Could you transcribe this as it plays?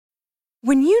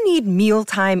When you need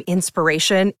mealtime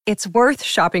inspiration, it's worth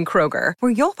shopping Kroger,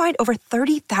 where you'll find over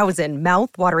 30,000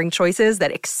 mouth-watering choices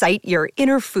that excite your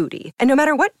inner foodie. And no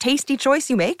matter what tasty choice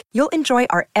you make, you'll enjoy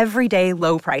our everyday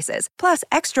low prices, plus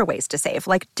extra ways to save,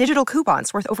 like digital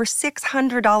coupons worth over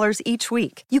 $600 each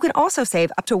week. You can also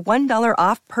save up to $1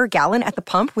 off per gallon at the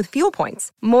pump with fuel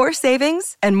points. More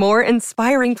savings and more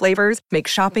inspiring flavors make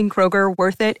shopping Kroger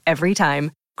worth it every time.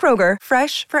 Kroger,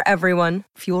 fresh for everyone.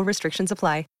 Fuel restrictions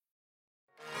apply.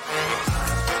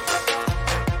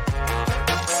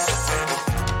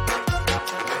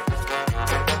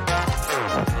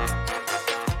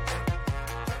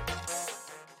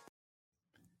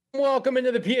 Welcome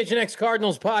into the PHNX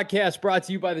Cardinals podcast, brought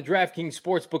to you by the DraftKings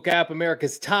Sportsbook app,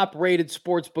 America's top-rated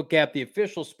sportsbook app, the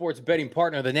official sports betting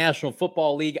partner of the National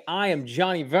Football League. I am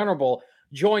Johnny Venerable,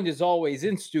 joined as always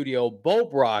in studio, Bo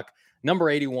Brock, number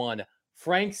 81,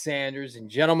 Frank Sanders. And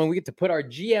gentlemen, we get to put our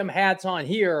GM hats on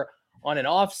here on an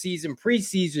off-season,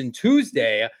 preseason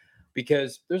Tuesday,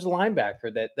 because there's a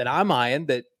linebacker that I'm eyeing,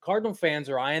 that Cardinal fans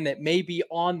are eyeing, that may be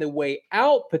on the way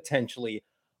out potentially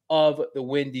of the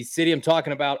Windy City. I'm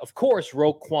talking about, of course,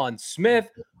 Roquan Smith,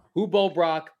 who Bo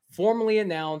Brock formally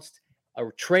announced a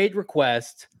trade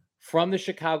request from the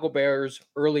Chicago Bears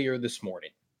earlier this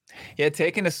morning. Yeah,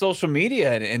 taking to social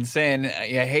media and saying,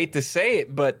 I hate to say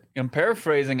it, but I'm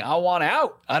paraphrasing, I want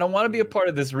out. I don't want to be a part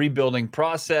of this rebuilding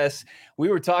process. We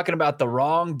were talking about the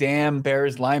wrong damn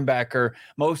Bears linebacker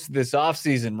most of this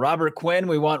offseason. Robert Quinn,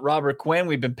 we want Robert Quinn.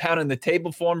 We've been pounding the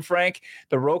table for him, Frank.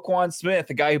 But Roquan Smith,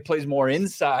 the guy who plays more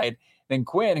inside than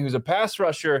Quinn, who's a pass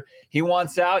rusher, he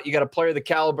wants out. You got a player the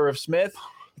caliber of Smith.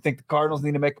 You think the Cardinals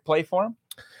need to make a play for him?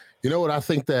 You know what? I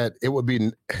think that it would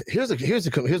be –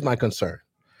 here's my concern.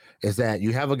 Is that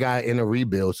you have a guy in a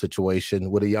rebuild situation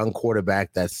with a young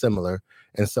quarterback that's similar.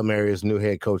 In some areas, new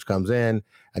head coach comes in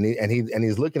and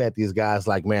he's looking at these guys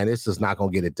like, man, this is not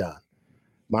going to get it done.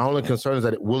 My only concern is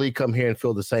that will he come here and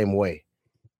feel the same way?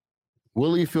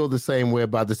 Will he feel the same way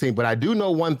about the team? But I do know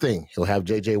one thing: he'll have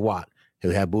J.J. Watt,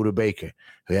 he'll have Budda Baker,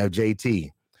 he'll have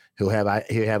J.T., he'll have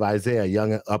Isaiah,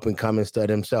 young up and coming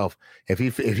stud himself. If he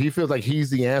feels like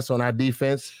he's the answer on our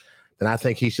defense, then I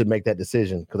think he should make that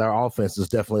decision, because our offense is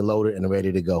definitely loaded and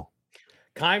ready to go.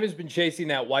 Keim has been chasing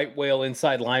that white whale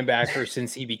inside linebacker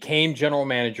since he became general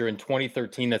manager in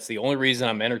 2013. That's the only reason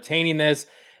I'm entertaining this.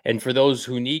 And for those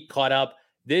who need caught up,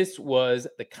 this was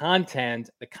the content,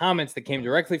 the comments that came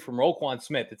directly from Roquan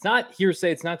Smith. It's not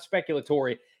hearsay. It's not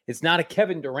speculatory. It's not a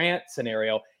Kevin Durant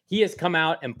scenario. He has come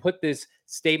out and put this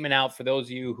statement out for those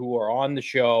of you who are on the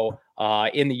show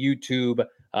in the YouTube.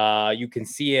 You can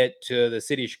see it to the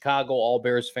city of Chicago, all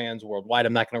Bears fans worldwide.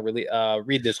 I'm not going to really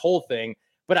read this whole thing,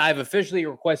 but I've officially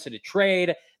requested a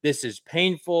trade. This is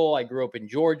painful. I grew up in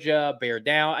Georgia, Bear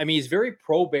down. I mean, he's very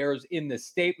pro-Bears in the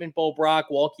statement, Bo Brock,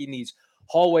 walking these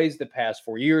hallways the past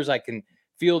 4 years. I can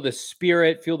feel the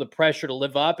spirit, feel the pressure to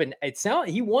live up. And it sounds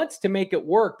he wants to make it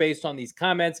work based on these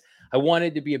comments. I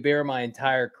wanted to be a Bear my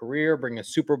entire career, bring a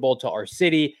Super Bowl to our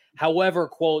city. However,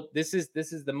 quote, this is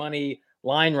the money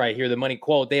line right here, the money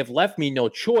quote, they have left me no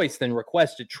choice than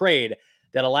request a trade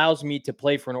that allows me to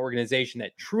play for an organization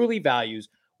that truly values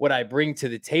what I bring to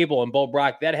the table. And Bo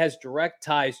Brock, that has direct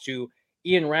ties to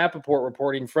Ian Rappaport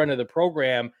reporting in front of the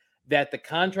program that the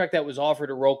contract that was offered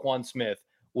to Roquan Smith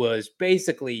was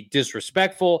basically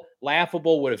disrespectful,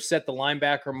 laughable, would have set the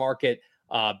linebacker market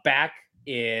back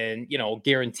in,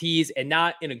 guarantees, and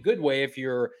not in a good way. If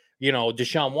you're,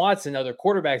 Deshaun Watson, other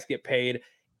quarterbacks get paid.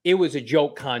 It was a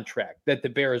joke contract that the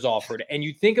Bears offered. And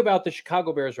you think about the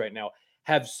Chicago Bears right now,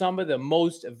 have some of the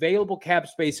most available cap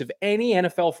space of any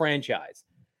NFL franchise.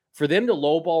 For them to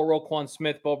lowball Roquan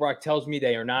Smith, Bo Brock tells me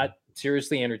they are not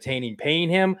seriously entertaining paying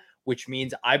him, which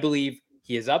means I believe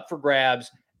he is up for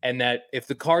grabs, and that if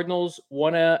the Cardinals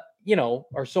want to,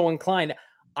 are so inclined,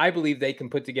 I believe they can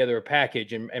put together a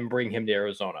package and bring him to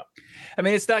Arizona. I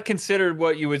mean, it's not considered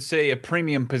what you would say a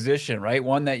premium position, right?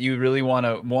 One that you really want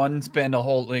to, spend a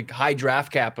whole high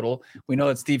draft capital. We know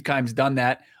that Steve Keim's done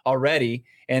that already,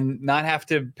 and not have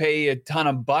to pay a ton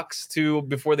of bucks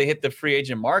before they hit the free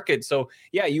agent market. So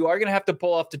yeah, you are going to have to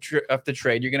pull off the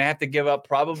trade. You're going to have to give up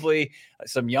probably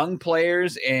some young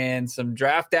players and some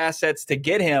draft assets to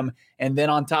get him. And then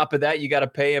on top of that, you got to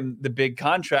pay him the big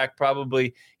contract.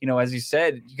 Probably, as you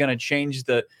said, you're going to change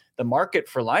the market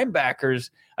for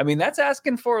linebackers. I mean, that's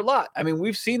asking for a lot. I mean,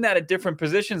 we've seen that at different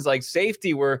positions like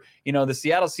safety where, the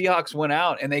Seattle Seahawks went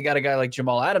out and they got a guy like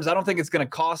Jamal Adams. I don't think it's going to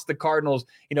cost the Cardinals,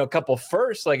 a couple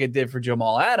firsts like it did for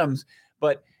Jamal Adams,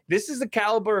 but this is the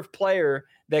caliber of player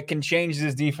that can change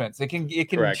this defense. It can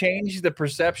Correct. change the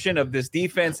perception of this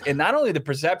defense, and not only the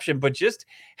perception, but just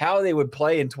how they would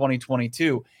play in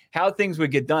 2022, how things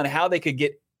would get done, how they could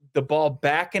get the ball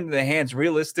back into the hands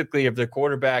realistically of their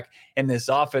quarterback in this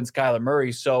offense, Kyler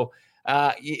Murray. So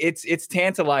it's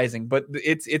tantalizing, but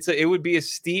it would be a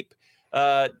steep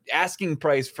asking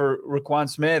price for Roquan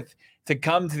Smith to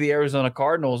come to the Arizona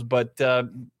Cardinals, but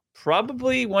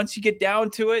probably once you get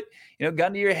down to it,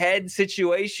 gun to your head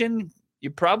situation, you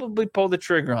probably pull the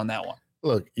trigger on that one.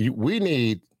 Look, we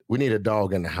need a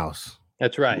dog in the house.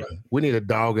 That's right. We need a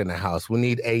dog in the house. We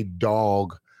need a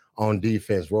dog on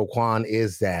defense. Roquan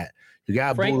is that. You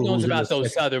got Frank knows about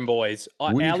those Southern boys,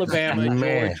 Alabama,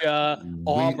 Georgia,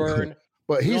 Auburn.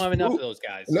 But we don't have enough of those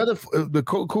guys. The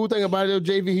cool thing about it,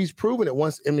 JV, he's proven it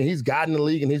once. I mean, he's gotten the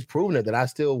league and he's proven it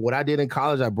that what I did in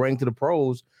college, I bring to the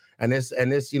pros. And this,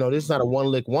 this is not a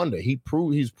one-lick wonder. He's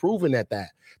proven that.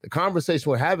 The conversation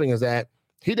we're having is that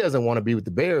he doesn't want to be with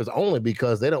the Bears only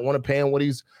because they don't want to pay him what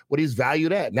he's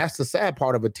valued at. And that's the sad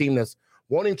part of a team that's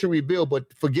wanting to rebuild, but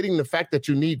forgetting the fact that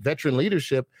you need veteran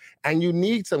leadership and you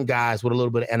need some guys with a little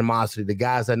bit of animosity, the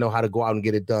guys that know how to go out and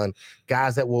get it done,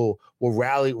 guys that will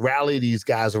rally these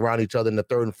guys around each other in the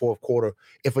third and fourth quarter.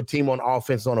 If a team on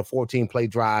offense is on a 14-play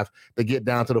drive, they get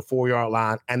down to the 4-yard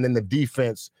line, and then the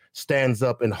defense stands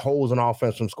up and holds an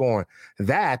offense from scoring.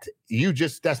 That's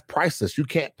priceless. You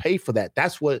can't pay for that.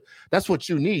 That's what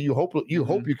you need. You hope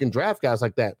you can draft guys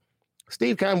like that.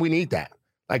 Steve Keim, we need that.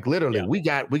 Like literally, we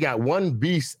got one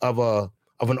beast of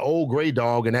an old gray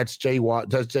dog, and that's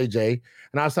JJ.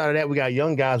 And outside of that, we got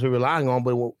young guys we're relying on.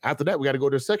 But after that, we got to go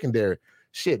to the secondary.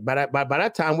 Shit, by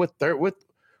that time,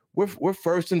 we're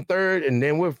first and third, and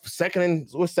then we're second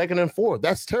and fourth.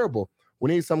 That's terrible.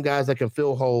 We need some guys that can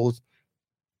fill holes,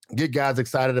 get guys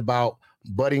excited about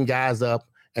butting guys up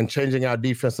and changing our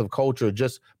defensive culture,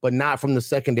 but not from the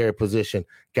secondary position.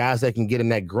 Guys that can get in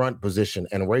that grunt position,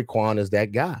 and Roquan is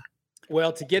that guy.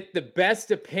 Well, to get the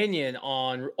best opinion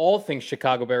on all things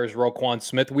Chicago Bears, Roquan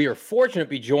Smith, we are fortunate to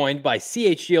be joined by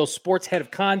CHGO Sports Head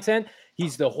of Content.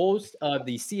 He's the host of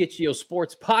the CHGO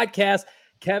Sports Podcast.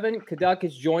 Kevin Kaduk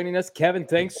is joining us. Kevin,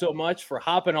 thanks so much for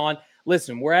hopping on.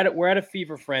 Listen, we're at a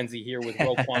fever frenzy here with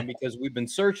Roquan because we've been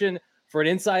searching for an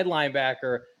inside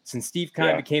linebacker since Steve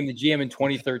Keim became the GM in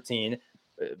 2013.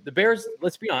 The Bears,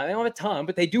 let's be honest, they don't have a ton,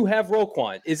 but they do have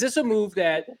Roquan. Is this a move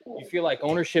that you feel like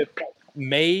ownership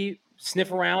may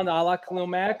sniff around a la Khalil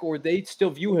Mack, or they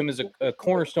still view him as a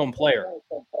cornerstone player?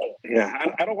 Yeah,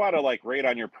 I don't want to rain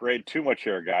on your parade too much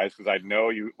here, guys, because I know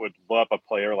you would love a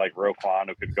player like Roquan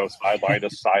who could go sideline to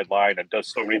sideline and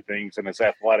does so many things and is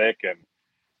athletic.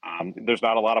 And there's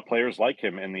not a lot of players like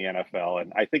him in the NFL,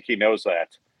 and I think he knows that.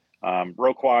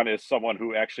 Roquan is someone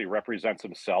who actually represents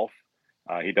himself.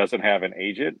 He doesn't have an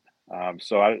agent.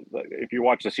 If you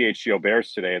watch the CHGO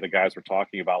Bears today, the guys were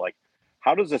talking about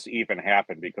how does this even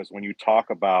happen? Because when you talk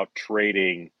about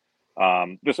trading,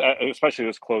 especially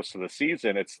this close to the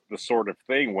season, it's the sort of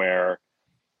thing where,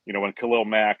 when Khalil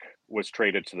Mack was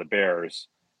traded to the Bears,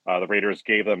 the Raiders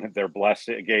gave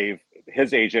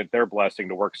his agent their blessing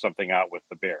to work something out with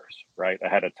the Bears, right,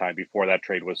 ahead of time before that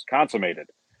trade was consummated.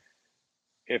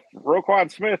 If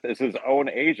Roquan Smith is his own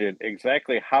agent,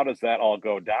 exactly how does that all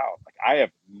go down? I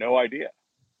have no idea,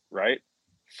 right?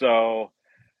 So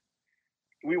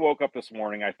we woke up this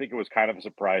morning. I think it was kind of a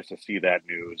surprise to see that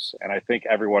news. And I think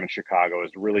everyone in Chicago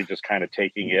is really just kind of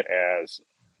taking it as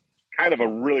kind of a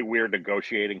really weird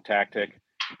negotiating tactic.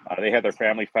 They had their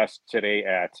family fest today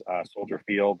at Soldier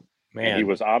Field. Man. And he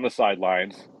was on the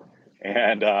sidelines.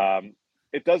 And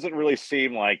it doesn't really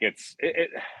seem like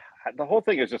the whole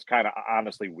thing is just kind of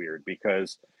honestly weird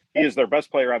because he is their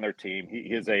best player on their team. He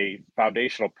is a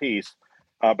foundational piece.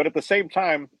 But at the same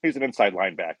time, he's an inside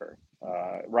linebacker.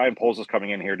 Ryan Poles is coming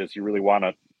in here. Does he really want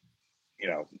to,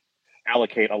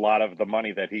 allocate a lot of the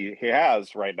money that he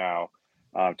has right now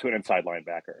to an inside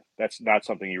linebacker? That's not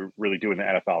something you really do in the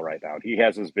NFL right now. He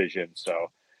has his vision.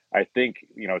 So I think,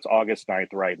 it's August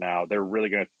 9th right now. They're really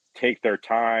going to take their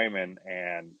time and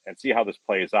see how this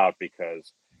plays out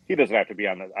because he doesn't have to be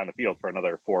on the field for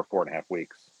another 4.5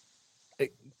 weeks.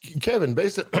 Kevin,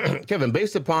 based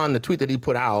upon the tweet that he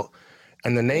put out,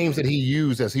 and the names that he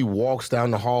used as he walks down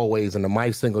the hallways, and the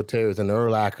Mike Singletaries and the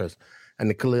Urlachers and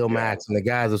the Khalil Macks and the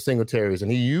guys of Singletaries,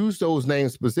 and he used those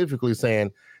names specifically,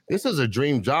 saying, "This is a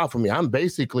dream job for me. I'm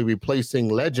basically replacing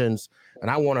legends,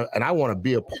 and I want to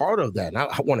be a part of that. And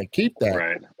I want to keep that."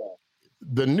 Right.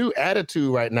 The new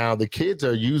attitude right now, the kids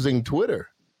are using Twitter.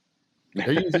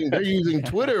 They're using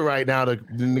Twitter right now to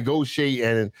negotiate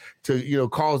and to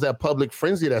cause that public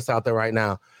frenzy that's out there right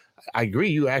now. I agree.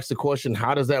 You asked the question,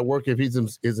 how does that work if he's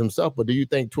himself? But do you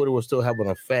think Twitter will still have an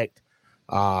effect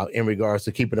in regards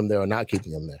to keeping him there or not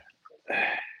keeping him there?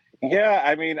 Yeah,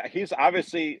 I mean, he's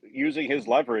obviously using his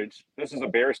leverage. This is a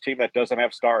Bears team that doesn't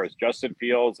have stars. Justin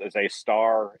Fields is a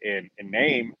star in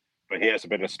name, but he hasn't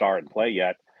been a star in play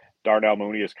yet. Darnell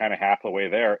Mooney is kind of half the way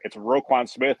there. It's Roquan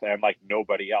Smith and like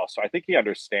nobody else. So I think he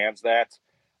understands that.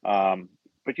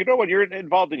 But you know, when you're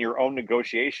involved in your own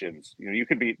negotiations, you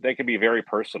know, they can be very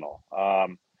personal.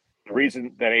 The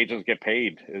reason that agents get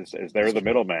paid is they're the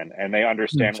middlemen and they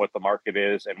understand what the market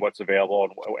is and what's available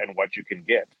and what you can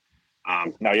get.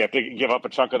 Now you have to give up a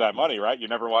chunk of that money, right? You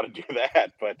never want to do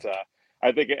that, but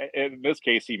I think in this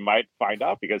case he might find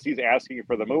out because he's asking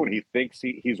for the moon. He thinks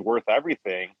he's worth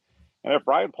everything, and if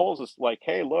Ryan Poles is like,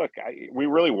 "Hey, look, we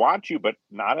really want you, but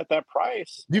not at that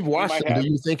price." You've watched him. Do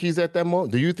you think he's at that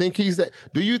moment? Do you think he's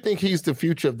the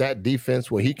future of that defense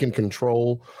where he can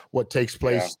control what takes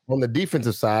place on the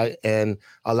defensive side and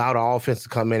allow the offense to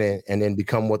come in and then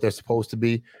become what they're supposed to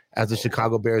be, as the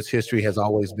Chicago Bears history has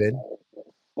always been?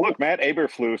 Look, Matt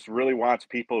Eberflus really wants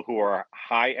people who are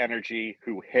high energy,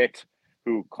 who hit,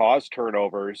 who cause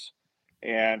turnovers,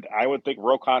 and I would think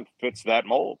Roquan fits that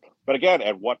mold. But again,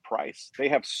 at what price? They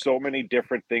have so many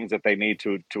different things that they need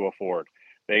to afford.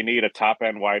 They need a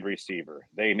top-end wide receiver.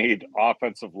 They need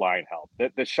offensive line help.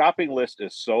 The shopping list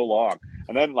is so long.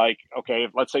 And then, like, okay,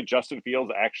 let's say Justin Fields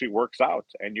actually works out,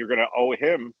 and you're going to owe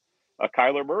him a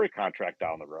Kyler Murray contract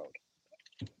down the road.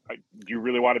 Do you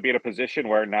really want to be in a position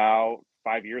where now,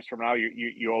 5 years from now,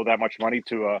 you owe that much money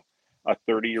to a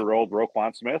 30-year-old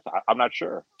Roquan Smith? I'm not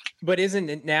sure. But isn't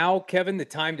it now, Kevin, the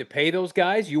time to pay those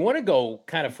guys? You want to go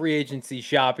kind of free agency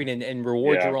shopping and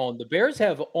reward your own. The Bears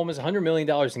have almost $100 million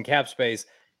in cap space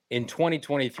in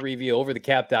 2023 via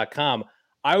overthecap.com.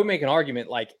 I would make an argument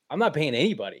like, I'm not paying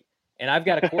anybody. And I've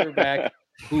got a quarterback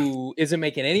who isn't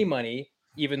making any money,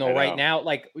 even though right now,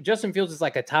 like Justin Fields is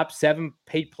like a top 7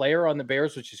 paid player on the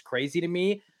Bears, which is crazy to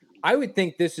me. I would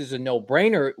think this is a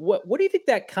no-brainer. What do you think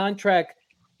that contract,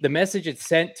 the message it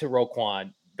sent to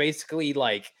Roquan, basically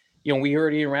like, you know, we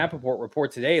heard Ian Rappaport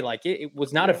report today, like it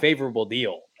was not a favorable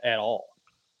deal at all.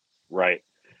 Right.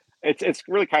 It's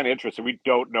really kind of interesting. We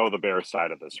don't know the Bears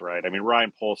side of this, right? I mean,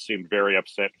 Ryan Poles seemed very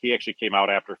upset. He actually came out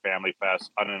after Family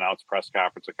Fest, unannounced press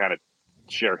conference to kind of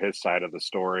share his side of the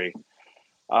story.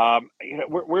 You know,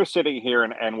 we're sitting here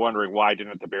and wondering, why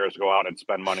didn't the Bears go out and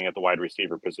spend money at the wide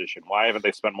receiver position? Why haven't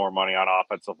they spent more money on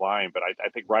offensive line? But I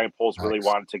think Ryan Poles really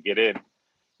wanted to get in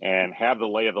and have the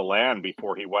lay of the land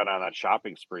before he went on that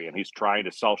shopping spree. And he's trying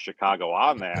to sell Chicago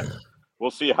on that. We'll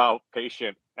see how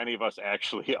patient any of us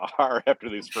actually are after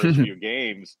these first few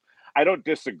games. I don't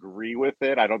disagree with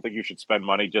it. I don't think you should spend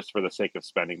money just for the sake of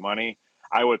spending money.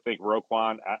 I would think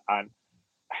Roquan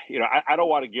you know, I don't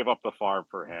want to give up the farm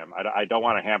for him. I don't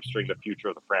want to hamstring the future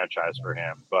of the franchise for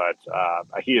him, but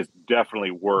he is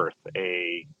definitely worth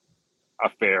a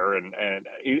fair and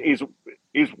he's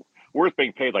worth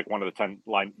being paid like one of the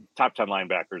top 10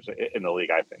 linebackers in the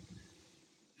league, I think.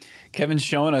 Kevin's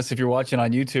showing us, if you're watching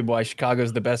on YouTube, why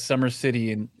Chicago's the best summer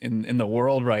city in the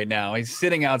world right now. He's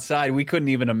sitting outside. We couldn't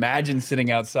even imagine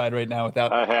sitting outside right now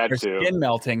without our skin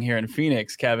melting here in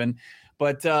Phoenix, Kevin.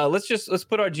 But let's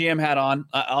put our GM hat on.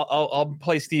 I'll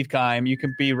play Steve Keim. You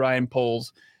can be Ryan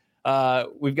Poles.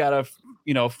 We've got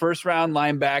a first round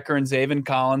linebacker in Zaven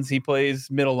Collins. He plays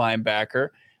middle linebacker.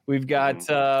 We've got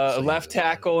a left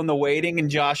tackle in the waiting and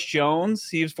Josh Jones.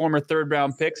 He was former 3rd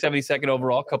round pick, 72nd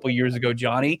overall a couple years ago,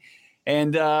 Johnny.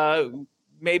 And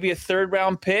maybe a 3rd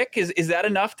round pick. Is that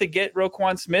enough to get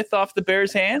Roquan Smith off the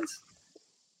Bears' hands?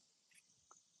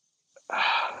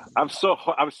 I'm so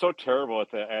terrible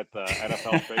at the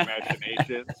NFL big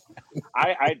machinations.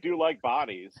 I do like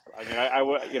bodies. I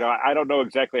mean, I don't know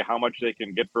exactly how much they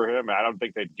can get for him. I don't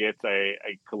think they'd get a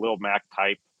Khalil Mack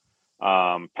type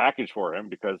package for him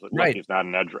because right. He's not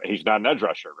an edge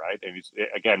rusher, right? And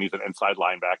he's an inside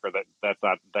linebacker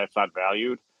that's not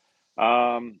valued.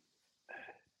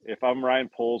 If I'm Ryan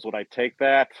Poles, would I take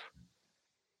that?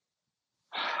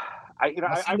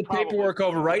 I'll send the paperwork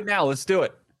over right now. Let's do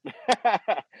it.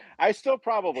 I still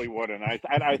probably wouldn't.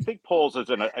 I think Poles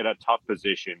is in a tough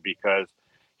position because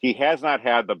he has not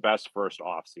had the best first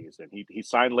offseason. He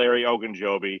signed Larry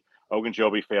Ogunjobi.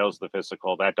 Ogunjobi fails the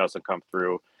physical. That doesn't come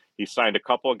through. He signed a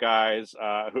couple of guys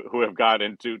who have got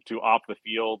into off the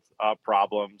field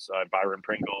problems, Byron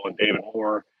Pringle and David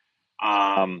Moore.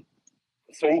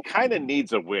 So he kind of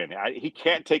needs a win. He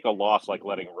can't take a loss like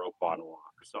letting Roquan walk.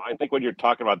 So I think when you're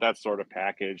talking about that sort of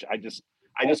package, I just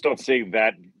don't see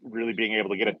that really being able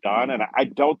to get it done. And I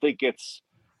don't think it's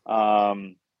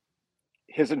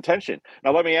his intention.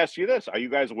 Now, let me ask you this. Are you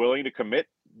guys willing to commit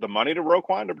the money to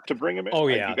Roquan to bring him in? Oh,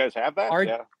 Like, yeah. you guys have that?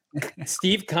 Yeah.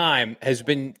 Steve Keim has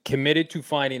been committed to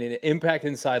finding an impact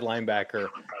inside linebacker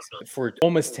for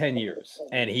almost 10 years.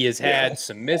 And he has had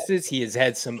some misses. He has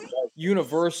had some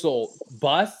universal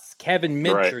busts. Kevin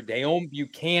Minter, Dayon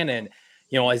Buchanan,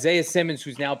 Isaiah Simmons,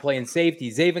 who's now playing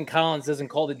safety. Zaven Collins doesn't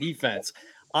call the defense.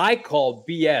 I call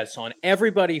BS on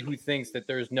everybody who thinks that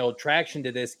there's no traction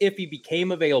to this if he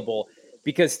became available,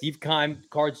 because Steve Keim,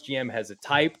 Cards GM, has a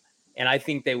type. And I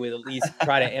think they would at least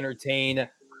try to entertain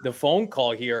the phone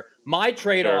call here. My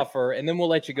trade offer, and then we'll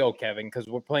let you go, Kevin, because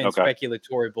we're playing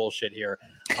speculatory bullshit here.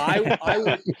 I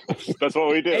would. That's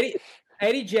what we do.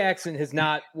 Eddie Jackson has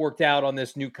not worked out on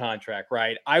this new contract,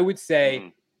 right? I would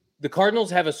say the Cardinals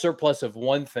have a surplus of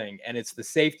one thing, and it's the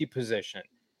safety position.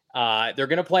 They're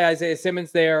going to play Isaiah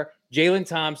Simmons there. Jalen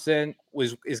Thompson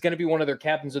is going to be one of their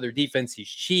captains of their defense. He's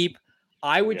cheap.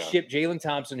 I would ship Jalen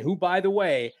Thompson, who, by the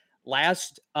way,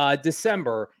 last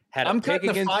December had a pick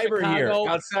against Chicago. Here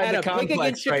outside the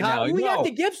complex right now. You have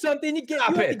to give something to get.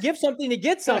 You have to give something to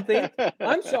get something.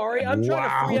 I'm sorry. I'm trying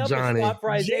to free up a spot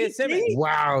for Isaiah Simmons.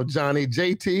 Wow, Johnny.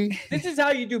 JT. This is how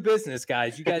you do business,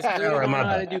 guys. You guys clearly don't know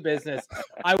how to do business.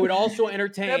 I would also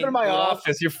entertain. Step in my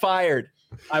office. You're fired.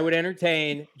 I would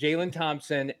entertain Jalen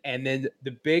Thompson and then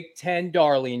the Big Ten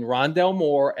darling Rondell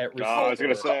Moore at receiver. I was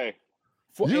going to say.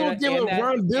 You would give him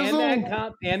Ron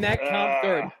Dizzle? And that comp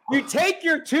third. You take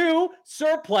your two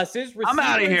surpluses, receiver I'm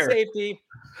out of here. Safety.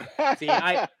 See,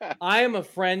 I am a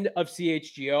friend of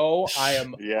CHGO.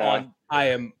 I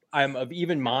am of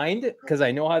even mind because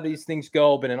I know how these things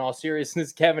go. But in all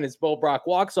seriousness, Kevin, as Bo Brock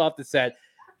walks off the set,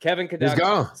 Kevin Caduck,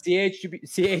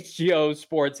 CHGO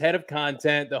Sports, head of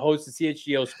content, the host of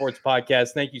CHGO Sports Podcast.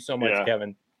 Thank you so much,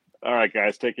 Kevin. All right,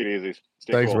 guys, take it easy.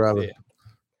 Thanks, Robert.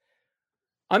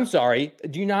 I'm sorry.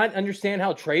 Do you not understand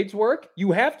how trades work?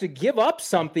 You have to give up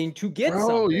something to get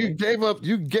something. You gave up.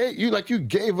 You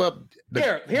gave up.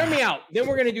 Hear me out. Then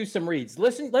we're going to do some reads.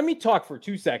 Listen, let me talk for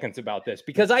 2 seconds about this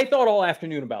because I thought all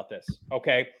afternoon about this.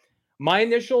 Okay. My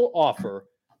initial offer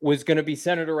was going to be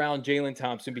centered around Jalen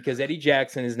Thompson because Eddie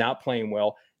Jackson is not playing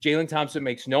well. Jalen Thompson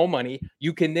makes no money.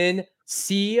 You can then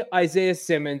see Isaiah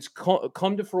Simmons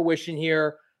come to fruition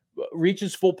here, reach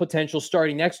his full potential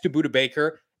starting next to Budda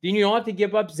Baker. Then you don't have to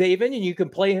give up Zaven, and you can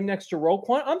play him next to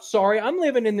Roquan. I'm sorry, I'm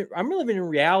living in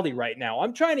reality right now.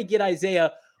 I'm trying to get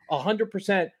Isaiah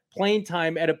 100% playing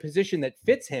time at a position that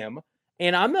fits him,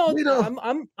 and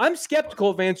I'm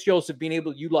skeptical of Vance Joseph being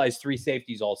able to utilize three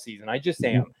safeties all season. I just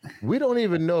am. We don't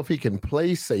even know if he can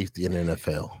play safety in the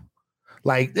NFL.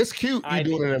 Like, it's cute you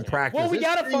doing it in practice. Well, we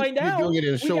got to find out. We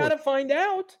got to find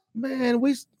out. Man,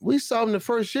 we saw him the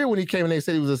first year when he came and they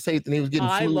said he was a safety and he was getting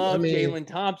I love Jalen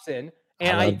Thompson.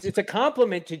 And it's a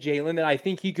compliment to Jalen that I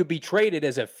think he could be traded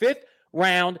as a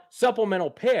 5th-round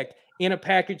supplemental pick in a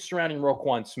package surrounding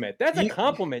Roquan Smith. That's a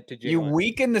compliment to Jalen. You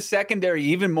weaken the secondary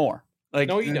even more. Like,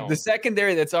 no, you don't. The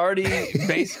secondary that's already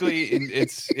basically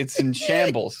it's in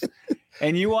shambles.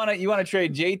 And you want to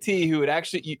trade JT, who would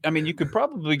actually, you could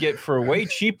probably get for way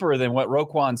cheaper than what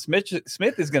Roquan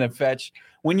Smith is going to fetch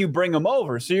when you bring him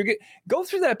over. So go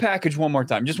through that package one more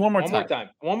time, just one more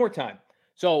time.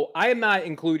 So I am not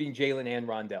including Jalen and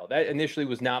Rondell. That initially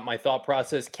was not my thought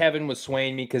process. Kevin was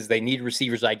swaying me because they need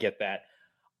receivers. I get that.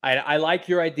 I like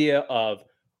your idea of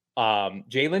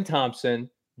Jalen Thompson,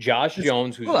 Josh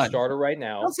Jones, who's a starter right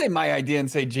now. Don't say my idea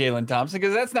and say Jalen Thompson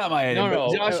because that's not my idea.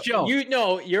 No, Josh Jones.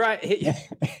 You're right.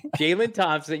 Jalen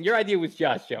Thompson. Your idea was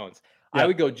Josh Jones. Yep. I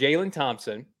would go Jalen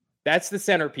Thompson. That's the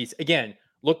centerpiece. Again,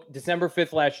 look, December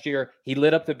 5th last year, he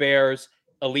lit up the Bears,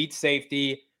 elite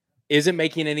safety. Isn't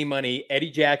making any money. Eddie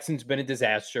Jackson's been a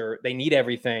disaster. They need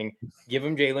everything. Give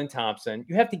him Jalen Thompson.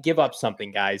 You have to give up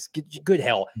something, guys. Good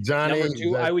hell. Johnny, number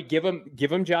 2, I would give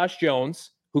him Josh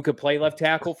Jones, who could play left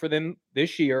tackle for them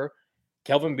this year.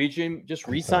 Kelvin Beachum, just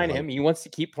re-sign him. He wants to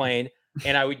keep playing.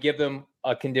 And I would give them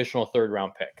a conditional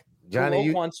 3rd-round pick.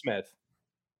 Roquan Smith.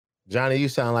 Johnny, you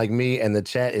sound like me, and the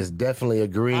chat is definitely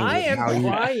agreeing. I am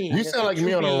trying. You sound like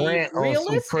me on a rant on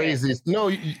some crazy. No,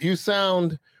 you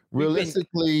sound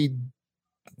realistically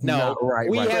not right.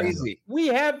 We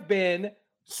have been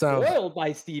spoiled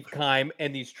by Steve Keim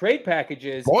and these trade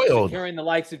packages, carrying the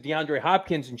likes of DeAndre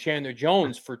Hopkins and Chandler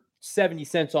Jones for 70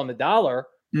 cents on the dollar.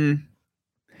 You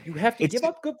have to give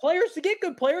up good players to get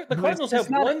good players. The Cardinals have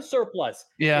one surplus.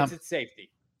 Yeah, it's safety.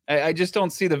 I just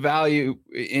don't see the value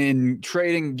in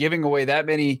trading, giving away that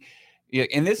many Yeah,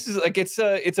 and this is like it's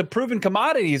a proven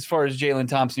commodity as far as Jalen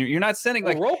Thompson. You're not sending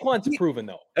like Roquan's proven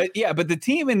though. Yeah, but the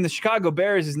team in the Chicago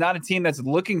Bears is not a team that's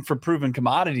looking for proven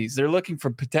commodities. They're looking for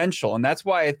potential, and that's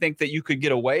why I think that you could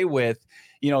get away with,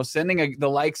 sending the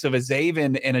likes of a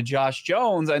Zaven and a Josh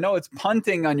Jones. I know it's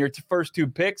punting on your first 2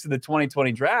 picks of the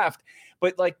 2020 draft,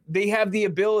 but like they have the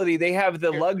ability, they have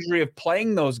the luxury of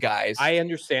playing those guys. I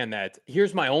understand that.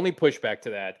 Here's my only pushback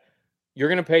to that. You're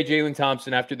going to pay Jalen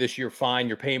Thompson after this year, fine.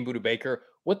 You're paying Budda Baker.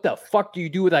 What the fuck do you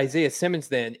do with Isaiah Simmons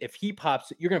then? If he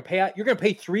pops, you're going to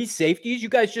pay 3 safeties. You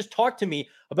guys just talked to me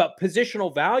about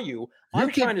positional value.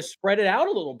 I'm trying to spread it out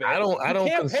a little bit. I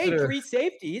can't pay 3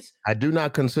 safeties. I do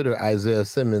not consider Isaiah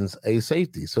Simmons a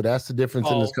safety. So that's the difference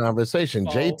in this conversation.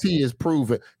 JT is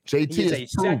proven. JT is a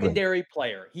secondary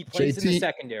player. He plays in the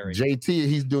secondary. JT,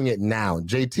 he's doing it now.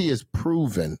 JT is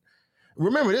proven.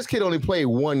 Remember, this kid only played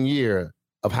 1 year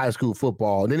of high school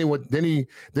football. And then he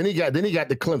got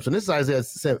to Clemson. This is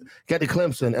Isaiah got to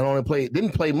Clemson and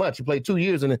didn't play much. He played 2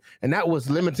 years and that was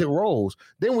limited roles.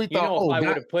 Then we thought, I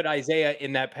would have put Isaiah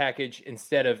in that package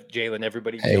instead of Jalen.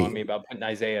 Everybody's telling me about putting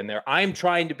Isaiah in there. I'm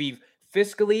trying to be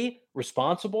fiscally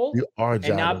responsible and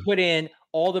not put in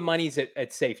all the monies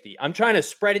at safety. I'm trying to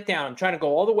spread it down. I'm trying to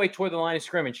go all the way toward the line of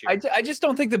scrimmage here. I just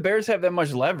don't think the Bears have that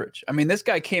much leverage. I mean, this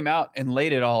guy came out and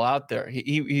laid it all out there.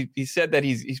 He said that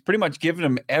he's pretty much given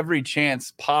him every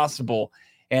chance possible,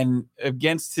 and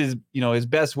against his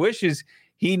best wishes,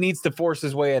 he needs to force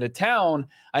his way out of town.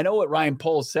 I know what Ryan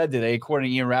Poles said today,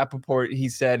 according to Ian Rappaport. He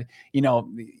said,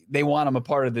 they want him a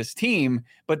part of this team,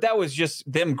 but that was just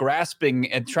them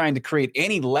grasping and trying to create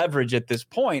any leverage at this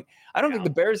point. I don't think the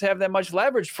Bears have that much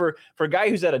leverage for a guy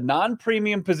who's at a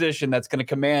non-premium position that's going to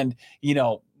command,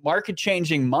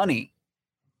 market-changing money.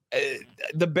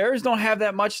 The Bears don't have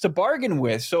that much to bargain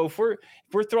with. So if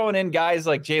we're throwing in guys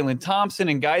like Jalen Thompson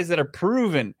and guys that are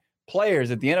proven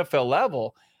players at the NFL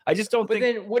level, I just don't think.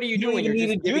 But then what are you doing?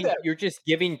 You're just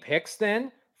giving picks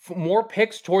then? More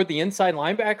picks toward the inside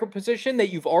linebacker position that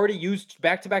you've already used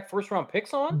back-to-back first-round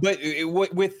picks on? But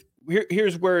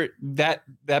here's where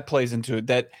that plays into it.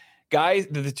 That guys,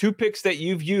 the 2 picks that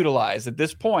you've utilized at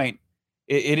this point,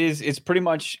 it's pretty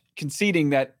much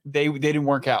conceding that they didn't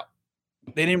work out.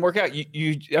 They didn't work out.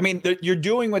 You're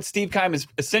doing what Steve Keim has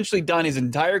essentially done his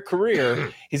entire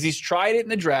career. He's tried it in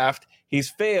the draft. He's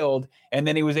failed, and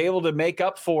then he was able to make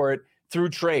up for it through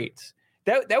trades.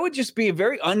 That would just be a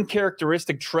very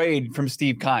uncharacteristic trade from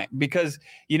Steve Keim, because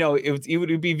it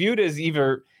would be viewed as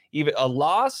either a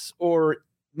loss or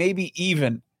maybe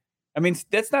even. I mean,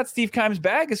 that's not Steve Keim's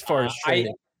bag as far as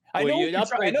trading. I know you're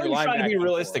trying to be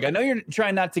realistic. I know you're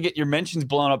trying not to get your mentions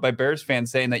blown up by Bears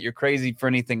fans saying that you're crazy for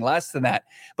anything less than that,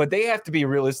 but they have to be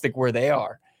realistic where they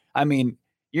are. I mean,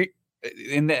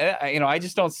 I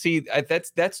just don't see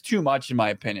that's too much in my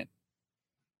opinion.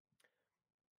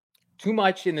 Too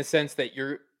much in the sense that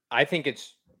I think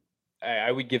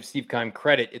I would give Steve Keim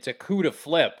credit. It's a coup to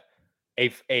flip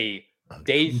a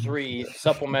day 3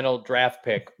 supplemental draft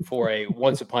pick for a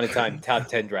once upon a time top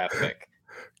 10 draft pick.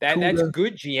 That's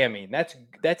good GMing.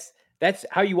 That's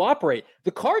how you operate.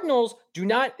 The Cardinals do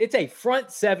not. It's a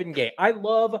front 7 game. I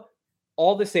love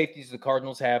all the safeties the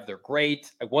Cardinals have. They're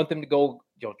great. I want them to go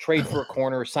trade for a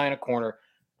corner, sign a corner.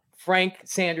 Frank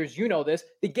Sanders, you know this.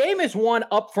 The game is won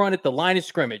up front at the line of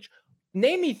scrimmage.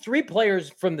 Name me 3 players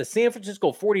from the San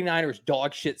Francisco 49ers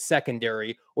dog shit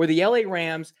secondary or the LA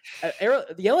Rams. The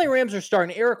LA Rams are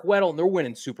starting Eric Weddle and they're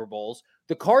winning Super Bowls.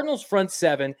 The Cardinals front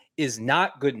 7 is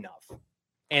not good enough.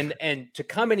 And to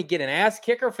come in and get an ass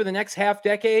kicker for the next half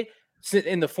decade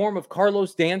in the form of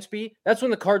Carlos Dansby, that's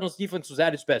when the Cardinals defense was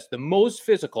at its best, the most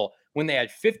physical, when they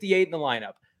had 58 in the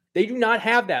lineup. They do not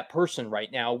have that person right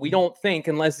now. We don't think,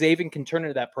 unless Zaven can turn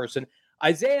into that person.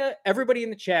 Isaiah, everybody in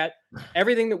the chat,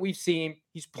 everything that we've seen,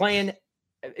 he's playing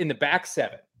in the back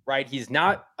 7, right? He's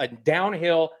not a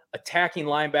downhill attacking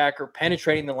linebacker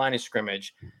penetrating the line of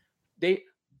scrimmage.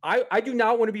 I do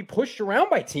not want to be pushed around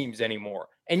by teams anymore.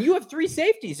 And you have 3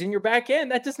 safeties in your back end.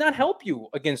 That does not help you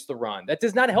against the run. That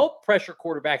does not help pressure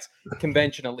quarterbacks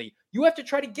conventionally. You have to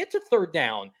try to get to 3rd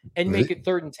down and make it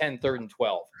 3rd and 10, 3rd and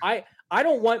 12. I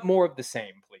don't want more of the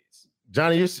same, please.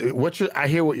 Johnny, I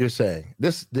hear what you're saying.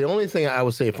 The only thing I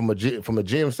would say from a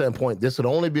GM standpoint, this would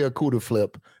only be a coup to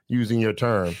flip, using your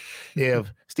term,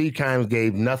 if Steve Keim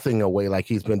gave nothing away like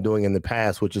he's been doing in the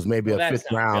past, which is maybe a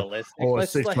 5th round or a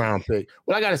 6th round pick.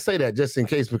 Well, I got to say that just in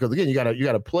case, because again, you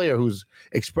got a player who's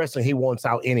expressing he wants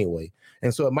out anyway,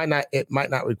 and so it might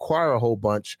not require a whole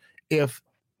bunch if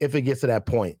it gets to that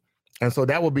point. And so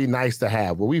that would be nice to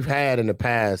have. What we've had in the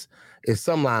past is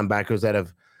some linebackers that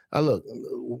have Look,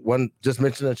 one just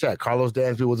mentioned in the chat, Carlos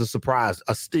Dansby was a surprise,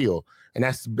 a steal. And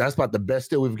that's about the best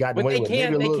steal we've gotten but away they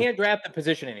with. Can't draft the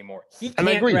position anymore. He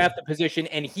can't draft the position,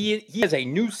 and he has a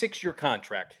new 6-year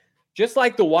contract. Just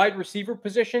like the wide receiver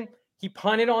position, he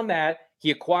punted on that.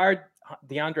 He acquired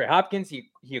DeAndre Hopkins. He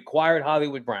acquired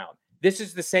Hollywood Brown. This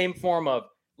is the same form of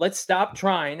let's stop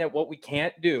trying at what we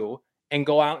can't do and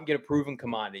go out and get a proven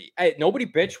commodity. Nobody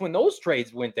bitched when those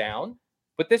trades went down,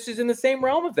 but this is in the same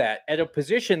realm of that at a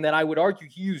position that I would argue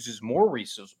he uses more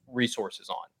resources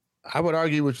on. I would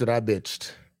argue with you that I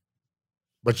bitched,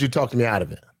 but you talked me out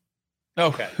of it.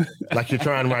 Okay. Like you're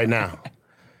trying right now.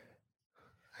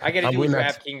 I got to do a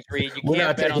DraftKings read. You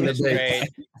can't bet on this trade.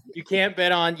 You can't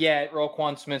bet on yet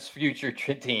Roquan Smith's future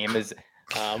team as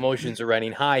emotions are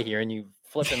running high here, and you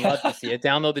flipping love to see it.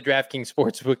 Download the DraftKings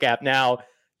Sportsbook app now.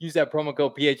 Use that promo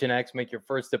code PHNX. Make your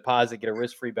first deposit. Get a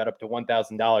risk-free bet up to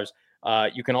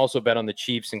 $1,000. You can also bet on the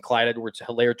Chiefs and Clyde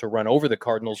Edwards-Helaire to run over the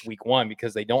Cardinals week 1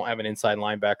 because they don't have an inside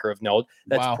linebacker of note.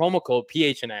 That's promo code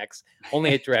PHNX.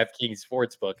 Only at DraftKings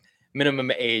Sportsbook.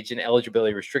 Minimum age and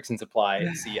eligibility restrictions apply.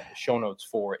 See show notes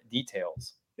for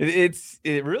details.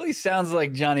 It really sounds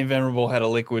like Johnny Venerable had a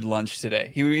liquid lunch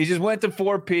today. He just went to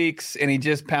Four Peaks and he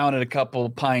just pounded a couple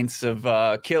pints of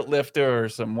Kilt Lifter or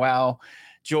some Wow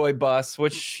Joy Bus,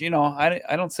 which,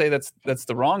 I don't say that's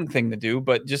the wrong thing to do,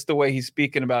 but just the way he's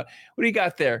speaking about what do you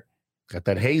got there? Got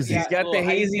that hazy. He's got the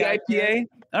hazy IPA.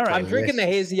 All right. I'm drinking the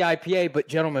hazy IPA, but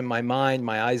gentlemen,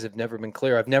 my eyes have never been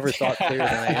clear. I've never thought clearer than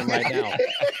I am right now.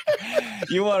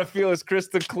 You want to feel as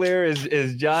crystal clear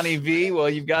as Johnny V? Well,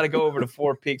 you've got to go over to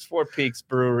Four Peaks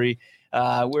Brewery.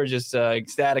 We're just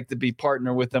ecstatic to be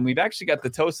partner with them. We've actually got the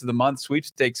Toast of the Month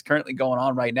sweepstakes currently going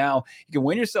on right now. You can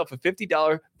win yourself a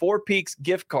 $50 Four Peaks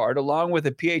gift card along with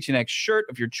a PHNX shirt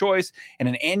of your choice and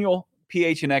an annual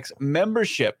PHNX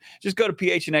membership. Just go to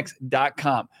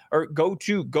phnx.com or go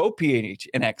to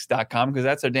gophnx.com because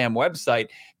that's our damn website.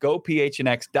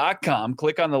 Gophnx.com.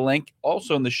 Click on the link.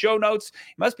 Also in the show notes,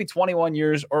 you must be 21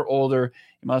 years or older.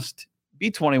 You must be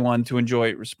 21 to enjoy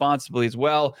it responsibly as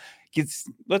well.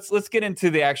 Let's get into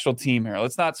the actual team here.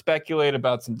 Let's not speculate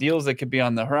about some deals that could be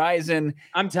on the horizon.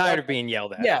 I'm tired of being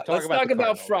yelled at. Yeah, let's talk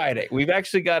about Friday. We've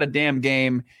actually got a damn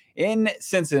game in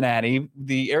Cincinnati.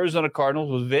 The Arizona Cardinals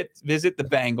will visit the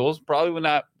Bengals. Probably will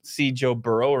not see Joe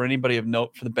Burrow or anybody of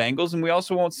note for the Bengals. And we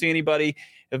also won't see anybody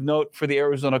of note for the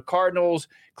Arizona Cardinals.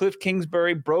 Cliff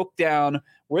Kingsbury broke down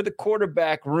where the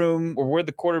quarterback room or where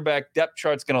the quarterback depth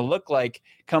chart's going to look like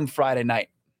come Friday night.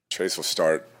 Trace will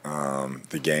start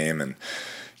the game and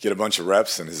get a bunch of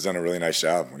reps, and has done a really nice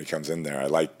job when he comes in there. I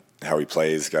like how he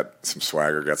plays, got some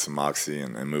swagger, got some moxie,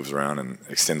 and moves around and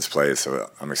extends plays, so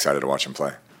I'm excited to watch him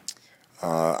play.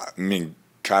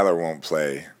 Kyler won't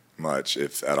play much,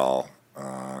 if at all,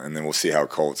 and then we'll see how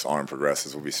Colt's arm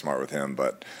progresses. We'll be smart with him,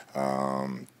 but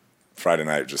Friday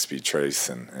night will just be Trace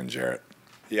and Jarrett.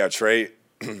 Yeah, Trey,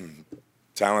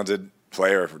 talented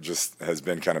player, just has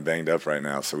been kind of banged up right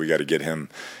now, so we got to get him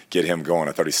going.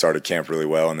 I thought he started camp really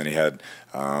well, and then he had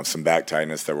some back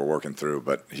tightness that we're working through,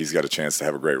 but he's got a chance to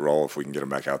have a great role if we can get him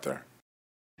back out there.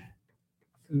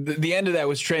 The end of that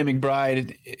was Trey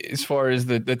McBride. As far as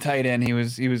the tight end, he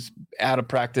was out of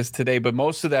practice today, but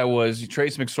most of that was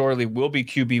Trace McSorley will be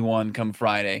QB1 come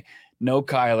Friday. No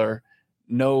Kyler,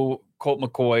 no Colt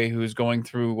McCoy, who's going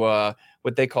through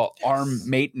what they call arm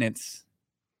maintenance.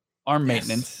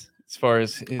 As far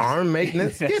as his arm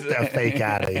maintenance, get that fake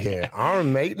out of here.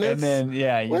 Arm maintenance, and then you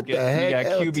got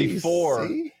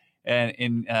QB4, and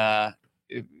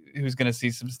who's going to see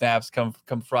some snaps come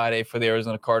Friday for the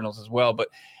Arizona Cardinals as well. But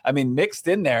mixed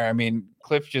in there.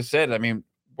 Cliff just said,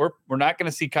 we're not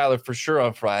going to see Kyler for sure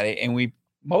on Friday, and we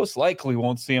most likely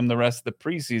won't see him the rest of the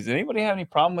preseason. Anybody have any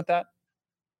problem with that?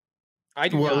 I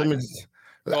do.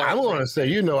 Well, I want to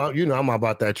say, I'm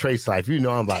about that Trace life. I'm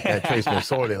about that Trace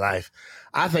McSorley life.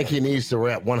 I think he needs to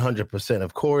rep 100%.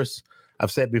 Of course,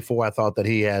 I've said before, I thought that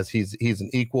he's an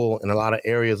equal in a lot of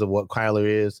areas of what Kyler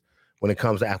is when it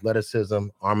comes to athleticism,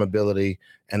 arm ability,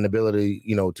 and the ability,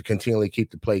 to continually keep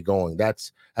the play going.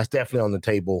 That's definitely on the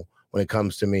table when it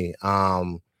comes to me.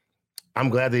 I'm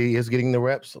glad that he is getting the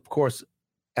reps. Of course,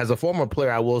 as a former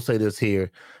player, I will say this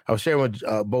here. I was sharing with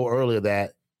Bo earlier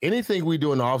that anything we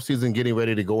do in the offseason, getting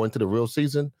ready to go into the real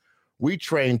season, we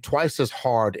train twice as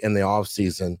hard in the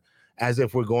offseason as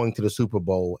if we're going to the Super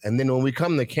Bowl. And then when we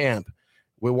come to camp,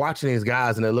 we're watching these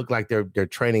guys and they look like they're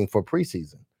training for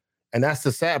preseason. And that's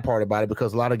the sad part about it,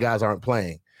 because a lot of guys aren't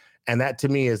playing. And that to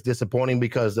me is disappointing,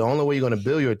 because the only way you're going to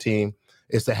build your team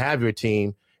is to have your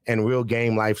team in real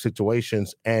game life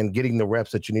situations and getting the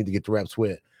reps that you need to get the reps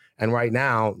with. And right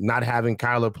now, not having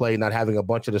Kyler play, not having a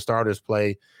bunch of the starters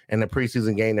play in the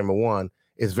preseason game number 1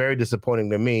 is very disappointing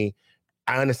to me.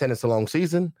 I understand it's a long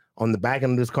season on the back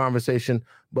end of this conversation,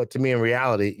 but to me, in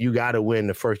reality, you got to win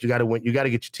the first. You got to win. You got to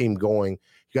get your team going.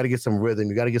 You got to get some rhythm.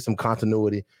 You got to get some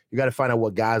continuity. You got to find out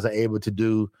what guys are able to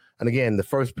do. And again, the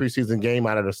first preseason game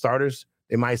out of the starters,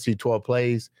 they might see 12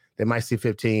 plays. They might see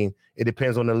 15. It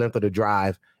depends on the length of the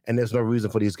drive, and there's no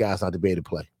reason for these guys not to be able to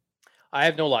play. I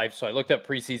have no life, so I looked up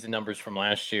preseason numbers from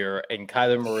last year, and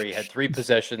Kyler Murray had 3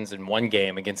 possessions in one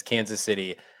game against Kansas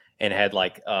City and had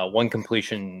one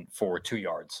completion for 2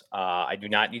 yards. I do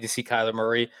not need to see Kyler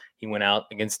Murray. He went out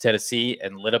against Tennessee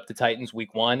and lit up the Titans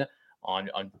week 1 on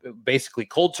basically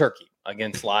cold turkey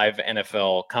against live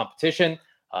NFL competition.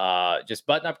 Just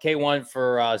button up K1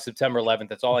 for September 11th.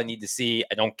 That's all I need to see.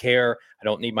 I don't care. I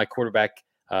don't need my quarterback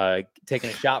taking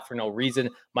a shot for no reason.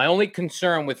 My only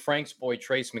concern with Frank's boy,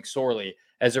 Trace McSorley,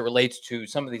 as it relates to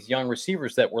some of these young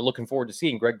receivers that we're looking forward to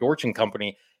seeing, Greg Dortch and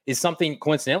company, is something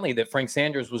coincidentally that Frank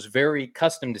Sanders was very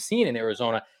accustomed to seeing in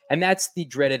Arizona, and that's the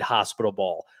dreaded hospital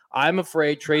ball. I'm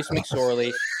afraid Trace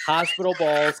McSorley, hospital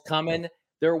balls coming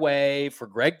their way for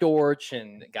Greg Dortch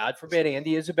and, God forbid,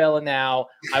 Andy Isabella now.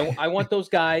 I want those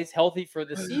guys healthy for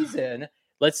the season.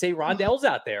 Let's say Rondell's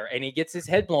out there and he gets his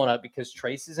head blown up because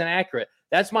Trace is inaccurate.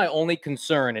 That's my only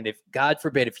concern. And if, God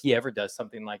forbid, if he ever does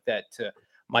something like that to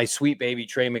my sweet baby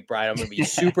Trey McBride, I'm going to be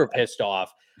super pissed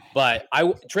off. But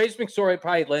Trace McSorley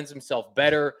probably lends himself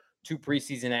better to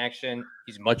preseason action.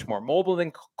 He's much more mobile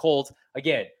than Colt.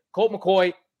 Again, Colt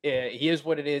McCoy, he is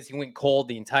what it is. He went cold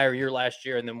the entire year last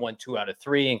year and then won 2 out of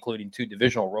 3, including 2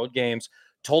 divisional road games.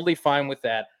 Totally fine with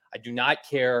that. I do not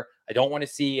care. I don't want to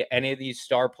see any of these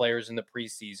star players in the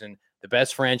preseason. The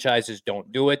best franchises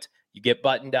don't do it. You get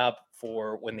buttoned up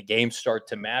for when the games start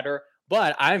to matter.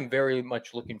 But I'm very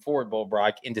much looking forward, Bo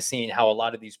Brock, into seeing how a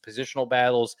lot of these positional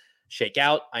battles shake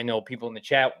out. I know people in the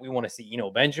chat, we want to see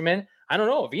Eno Benjamin. I don't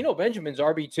know if Eno Benjamin's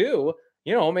RB2,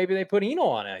 maybe they put Eno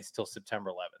on ice till September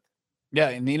 11th. Yeah,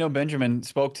 and Eno Benjamin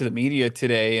spoke to the media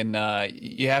today, and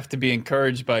you have to be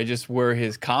encouraged by just where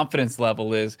his confidence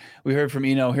level is. We heard from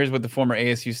Eno. Here's what the former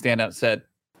ASU standout said.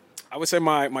 I would say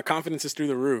my confidence is through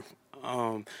the roof.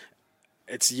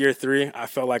 It's year 3. I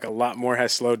felt like a lot more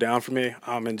has slowed down for me,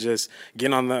 and just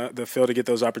getting on the field to get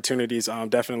those opportunities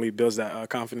definitely builds that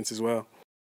confidence as well.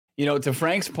 To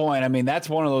Frank's point, I mean, that's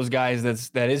one of those guys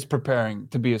that is preparing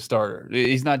to be a starter.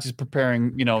 He's not just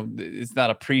preparing, it's not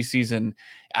a preseason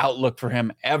outlook for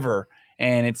him ever.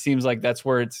 And it seems like that's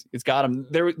where it's got him.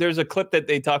 There's a clip that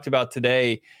they talked about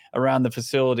today around the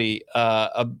facility.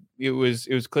 It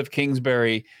was Cliff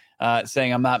Kingsbury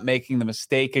saying, "I'm not making the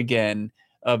mistake again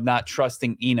of not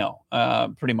trusting Eno."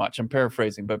 Pretty much, I'm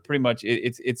paraphrasing, but pretty much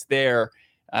it's there.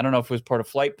 I don't know if it was part of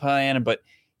flight plan, but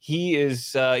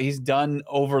he's done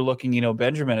overlooking Eno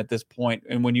Benjamin at this point.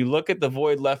 And when you look at the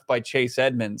void left by Chase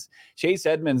Edmonds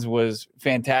was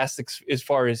fantastic as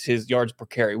far as his yards per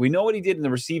carry. We know what he did in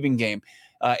the receiving game,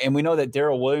 and we know that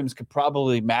Darrell Williams could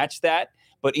probably match that.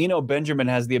 But Eno Benjamin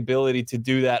has the ability to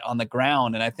do that on the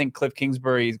ground, and I think Cliff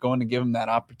Kingsbury is going to give him that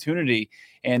opportunity.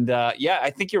 And I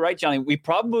think you're right, Johnny. We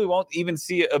probably won't even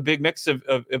see a big mix of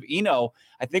Eno.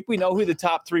 I think we know who the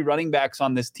top 3 running backs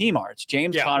on this team are. It's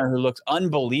James Conner, who looks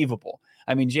unbelievable.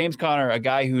 I mean, James Conner, a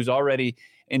guy who's already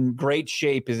in great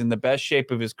shape, is in the best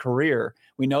shape of his career.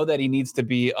 We know that he needs to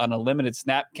be on a limited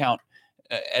snap count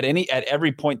at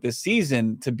every point this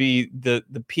season to be the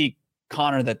peak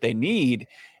Conner that they need.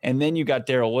 And then you got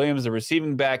Darrell Williams, the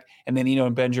receiving back, and then Eno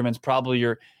Benjamin's probably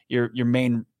your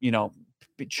main,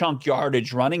 chunk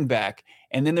yardage running back.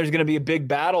 And then there's going to be a big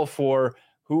battle for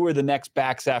who are the next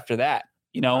backs after that.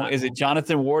 Is it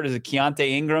Jonathan Ward? Is it Keontae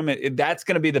Ingram? That's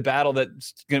going to be the battle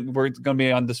that's going to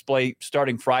be on display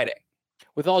starting Friday.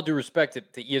 With all due respect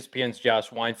to ESPN's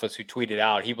Josh Weinfuss, who tweeted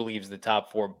out he believes the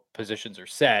top 4 positions are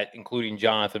set, including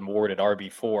Jonathan Ward at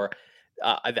RB4.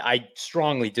 I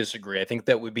strongly disagree. I think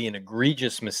that would be an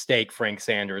egregious mistake, Frank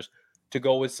Sanders, to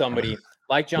go with somebody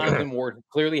like Jonathan Ward, who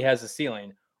clearly has a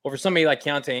ceiling, over somebody like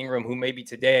Keontae Ingram, who maybe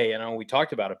today, I know we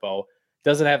talked about it, Bo,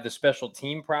 doesn't have the special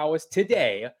team prowess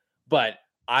today. But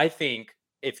I think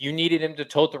if you needed him to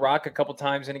tote the rock a couple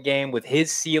times in a game with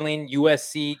his ceiling,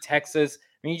 USC, Texas,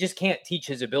 I mean, you just can't teach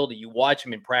his ability. You watch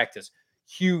him in practice,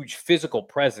 huge physical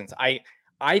presence.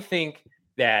 I think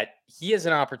that he has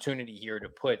an opportunity here to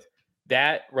put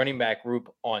that running back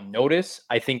group on notice.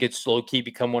 I think it's low-key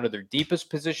become one of their deepest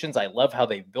positions. I love how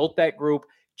they built that group.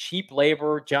 Cheap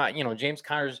labor. James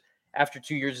Conner's after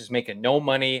 2 years is making no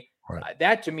money. Right.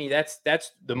 That to me, that's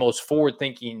the most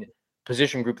forward-thinking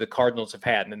position group the Cardinals have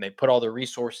had. And then they put all their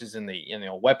resources in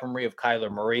the weaponry of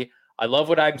Kyler Murray. I love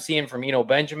what I'm seeing from Eno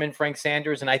Benjamin, Frank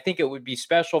Sanders, and I think it would be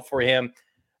special for him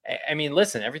I mean,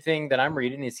 listen, everything that I'm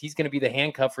reading is he's going to be the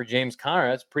handcuff for James Conner.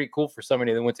 That's pretty cool for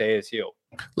somebody that went to ASU.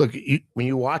 Look, when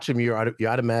you watch him, you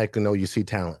automatically know you see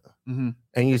talent, and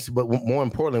you see, but more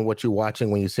importantly, what you're watching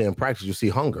when you see him practice, you see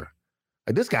hunger.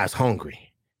 Like, this guy's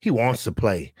hungry. He wants to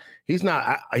play. He's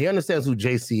not. He understands who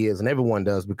JC is, and everyone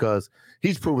does, because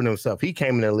he's proven himself. He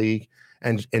came in the league,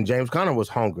 and James Conner was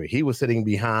hungry. He was sitting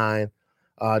behind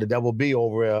the double B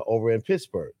over in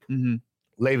Pittsburgh,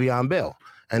 Le'Veon Bell.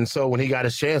 And so when he got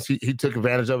his chance, he took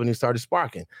advantage of it and he started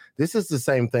sparking. This is the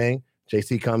same thing.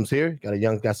 JC comes here,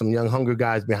 got some young hunger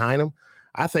guys behind him.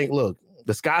 I think, look,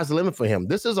 the sky's the limit for him.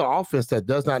 This is an offense that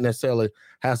does not necessarily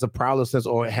has the prowess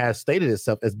or has stated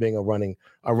itself as being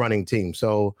a running team.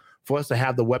 So for us to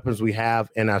have the weapons we have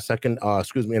in our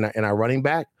in our running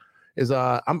back is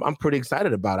I'm pretty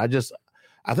excited about it.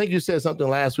 I think you said something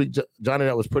last week, Johnny,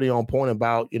 that was pretty on point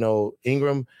about,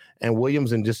 Ingram and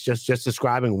Williams, and just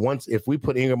describing, once if we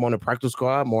put Ingram on the practice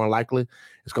squad, more than likely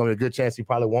it's going to be a good chance he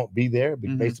probably won't be there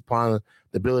based upon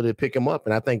the ability to pick him up.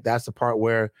 And I think that's the part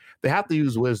where they have to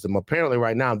use wisdom. Apparently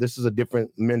right now, this is a different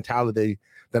mentality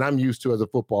than I'm used to as a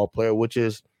football player, which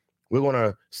is we're going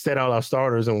to set out our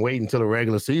starters and wait until the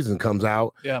regular season comes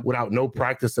out without no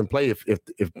practice and play. If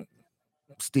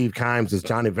Steve Kimes is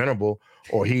Johnny Venerable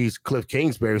or he's Cliff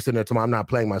Kingsbury sitting there telling me I'm not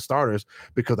playing my starters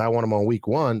because I want them on week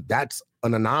 1, that's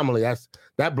an anomaly.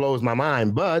 That blows my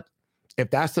mind. But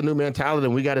if that's the new mentality,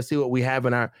 then we got to see what we have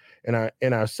in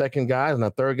our second guys and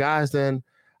our third guys, then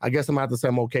I guess I'm going to have to say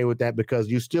I'm okay with that, because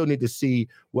you still need to see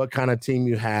what kind of team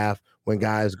you have when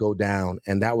guys go down.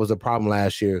 And that was a problem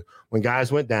last year. When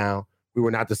guys went down, we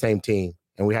were not the same team.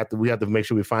 And we have to make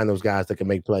sure we find those guys that can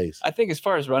make plays. I think as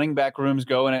far as running back rooms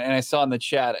go, and I saw in the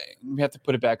chat, we have to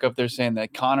put it back up there saying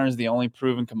that Conner is the only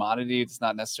proven commodity. It's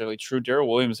not necessarily true. Darrell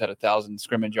Williams had 1,000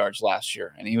 scrimmage yards last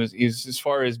year, and he was as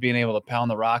far as being able to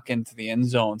pound the rock into the end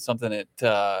zone, something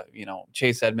that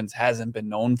Chase Edmonds hasn't been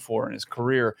known for in his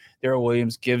career. Darrell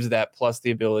Williams gives that, plus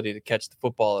the ability to catch the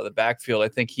football at the backfield. I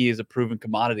think he is a proven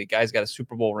commodity. Guy's got a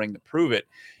Super Bowl ring to prove it,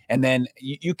 and then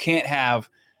you can't have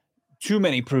too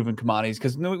many proven commodities,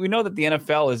 because we know that the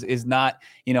NFL is not,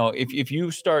 if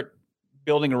you start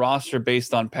building a roster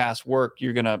based on past work,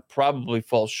 you're going to probably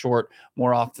fall short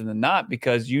more often than not,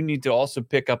 because you need to also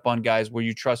pick up on guys where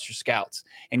you trust your scouts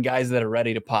and guys that are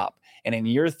ready to pop. And in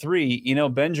year 3,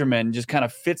 Benjamin just kind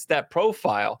of fits that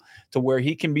profile to where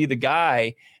he can be the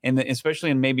guy, and especially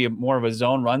in maybe more of a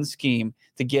zone run scheme,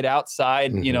 to get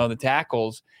outside, the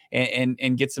tackles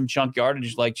and get some chunk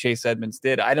yardage like Chase Edmonds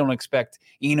did. I don't expect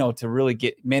Eno to really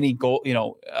get many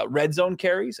red zone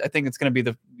carries. I think it's going to be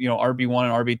the RB1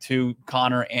 and RB2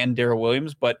 Conner and Darrell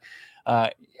Williams, but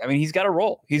he's got a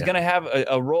role. He's going to have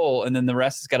a role, and then the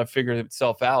rest has got to figure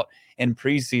itself out in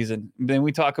preseason. Then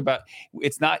we talk about,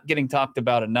 it's not getting talked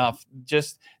about enough,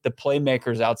 just the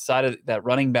playmakers outside of that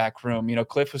running back room.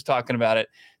 Cliff was talking about it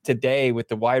today with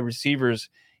the wide receivers.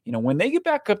 When they get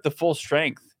back up to full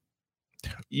strength,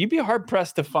 you'd be hard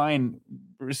pressed to find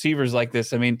receivers like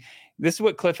this. I mean, this is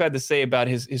what Cliff had to say about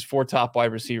his 4 top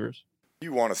wide receivers.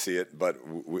 You want to see it, but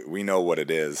we know what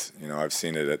it is. I've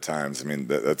seen it at times. I mean,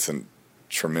 that's a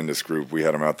tremendous group. We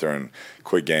had them out there in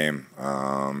quick game.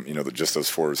 Just those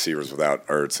 4 receivers without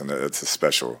Ertz, and it's a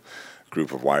special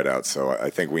group of wideouts. So I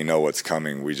think we know what's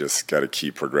coming. We just got to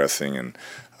keep progressing, and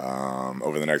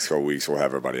over the next couple of weeks, we'll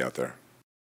have everybody out there.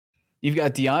 You've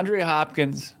got DeAndre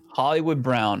Hopkins, Hollywood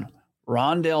Brown,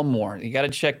 Rondale Moore. You got to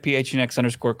check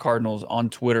PHNX_Cardinals on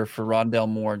Twitter for Rondale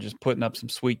Moore, just putting up some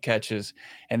sweet catches.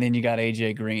 And then you got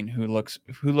AJ Green, who looks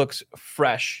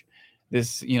fresh.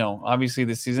 This, obviously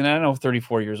this season. I know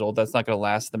 34 years old. That's not going to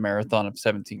last the marathon of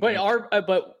 17. But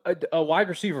a wide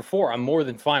receiver 4, I'm more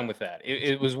than fine with that.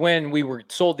 It was when we were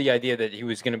sold the idea that he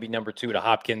was going to be number 2 to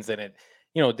Hopkins, and it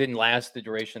didn't last the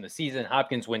duration of the season.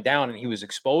 Hopkins went down and he was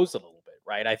exposed a little bit,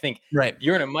 right? I think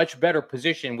you're in a much better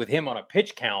position with him on a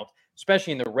pitch count,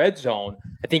 especially in the red zone.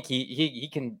 I think he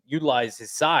can utilize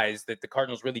his size that the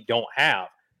Cardinals really don't have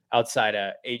outside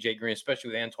of AJ Green, especially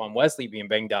with Antoine Wesley being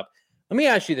banged up. Let me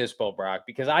ask you this, Bo Brock,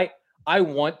 because I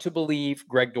want to believe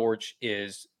Greg Dortch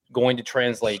is going to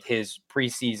translate his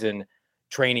preseason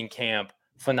training camp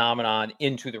phenomenon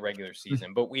into the regular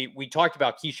season. But we talked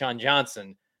about Keyshawn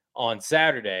Johnson on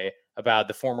Saturday about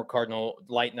the former Cardinal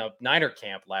lighting up Niner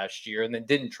camp last year and then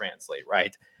didn't translate,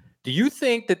 right? Do you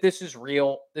think that this is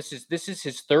real? This is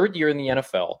his 3rd year in the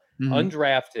NFL,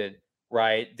 undrafted,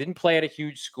 right? Didn't play at a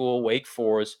huge school, Wake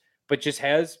Forest, but just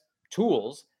has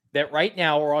tools that right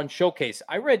now are on showcase.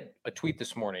 I read a tweet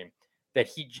this morning that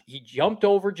he jumped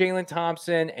over Jalen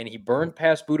Thompson and he burned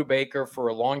past Budda Baker for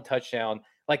a long touchdown.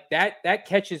 Like that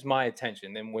catches my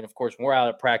attention. Then when we're out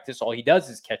of practice, all he does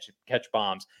is catch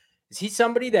bombs. Is he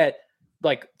somebody that,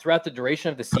 like, throughout the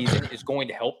duration of the season is going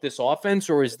to help this offense,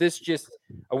 or is this just,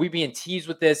 are we being teased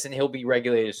with this and he'll be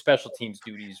regulated as special teams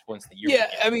duties once the year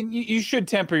begins? I mean, you should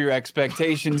temper your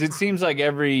expectations. It seems like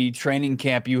every training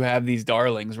camp you have these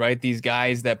darlings, right? These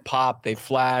guys that pop, they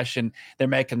flash, and they're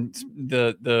making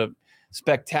the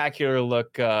spectacular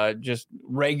look just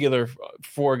regular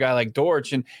for a guy like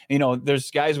Dortch. And,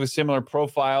 there's guys with similar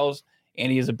profiles,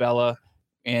 Andy Isabella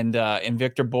and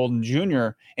Victor Bolden Jr.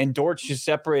 And Dortch just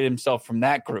separated himself from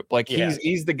that group. Like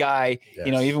he's the guy,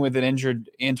 Yes. Even with an injured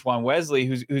Antoine Wesley,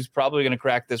 who's probably going to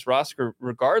crack this roster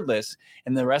regardless.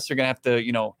 And the rest are going to have to,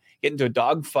 get into a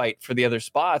dogfight for the other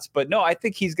spots. But no, I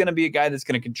think he's going to be a guy that's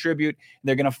going to contribute.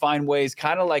 They're going to find ways,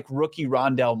 kind of like rookie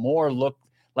Rondell Moore looked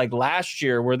like last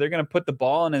year, where they're going to put the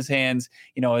ball in his hands.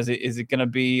 Is it going to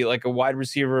be like a wide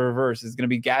receiver reverse? Is it going to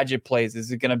be gadget plays?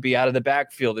 Is it going to be out of the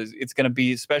backfield? It's going to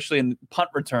be, especially in punt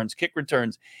returns, kick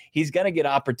returns. He's going to get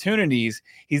opportunities.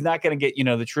 He's not going to get,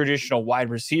 the traditional wide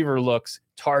receiver looks,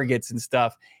 targets and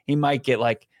stuff. He might get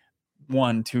like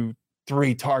 1, 2,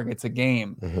 3 targets a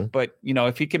game. Mm-hmm. But,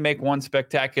 if he can make one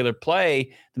spectacular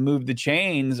play to move the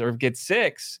chains or get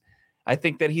 6, I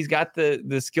think that he's got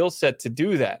the skill set to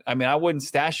do that. I mean, I wouldn't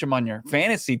stash him on your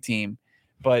fantasy team,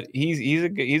 but he's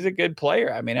a good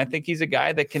player. I mean, I think he's a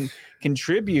guy that can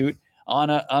contribute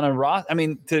on a roster. I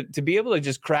mean, to be able to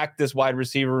just crack this wide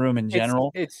receiver room in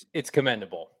general, it's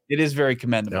commendable. It is very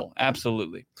commendable. Yep.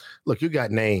 Absolutely. Look, you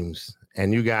got names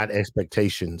and you got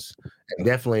expectations, and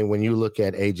definitely when you look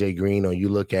at AJ Green or you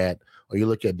look at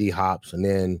D Hops, and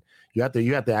then you have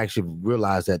to actually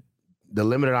realize that the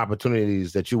limited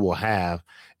opportunities that you will have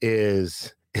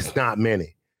it's not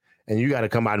many, and you got to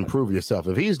come out and prove yourself.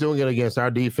 If he's doing it against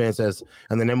our defense and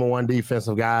the number one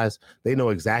defensive guys, they know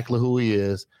exactly who he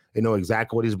is. They know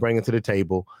exactly what he's bringing to the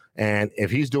table. And if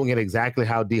he's doing it exactly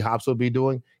how D Hops will be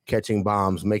doing, catching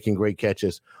bombs, making great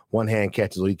catches, one-hand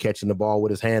catches, or he's catching the ball with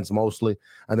his hands mostly,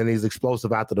 and then he's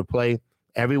explosive after the play,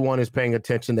 everyone is paying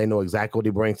attention. They know exactly what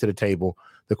he brings to the table.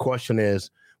 The question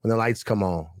is, when the lights come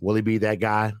on, will he be that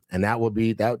guy? And that will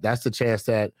be that's the chance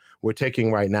that we're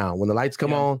taking right now. When the lights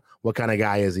come on, what kind of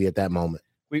guy is he at that moment?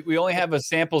 We only have a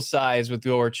sample size with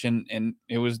Dortch, and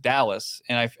it was Dallas.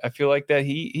 And I feel like that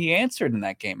he answered in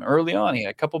that game early on. He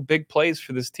had a couple big plays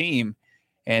for this team.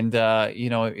 And,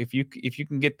 if you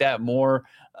can get that more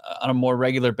on a more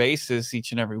regular basis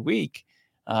each and every week,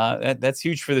 that's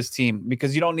huge for this team,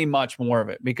 because you don't need much more of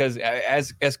it. Because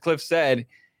as Cliff said,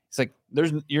 it's like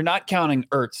you're not counting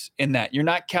Ertz in that. You're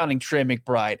not counting Trey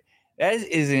McBride. That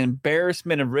is an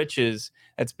embarrassment of riches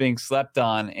that's being slept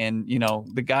on. And,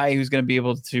 the guy who's going to be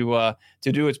able to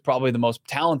do it's probably the most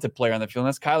talented player on the field, and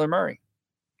that's Kyler Murray.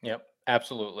 Yep,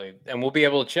 absolutely. And we'll be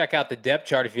able to check out the depth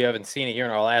chart if you haven't seen it here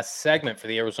in our last segment for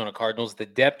the Arizona Cardinals, the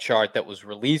depth chart that was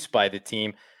released by the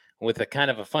team with a kind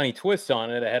of a funny twist on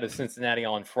it ahead of Cincinnati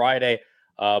on Friday.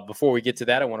 Before we get to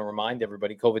that, I want to remind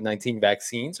everybody COVID-19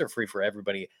 vaccines are free for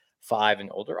everybody 5 and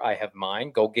older. I have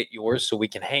mine. Go get yours so we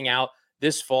can hang out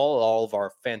this fall at all of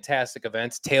our fantastic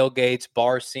events, tailgates,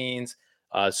 bar scenes,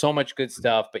 so much good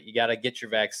stuff. But you got to get your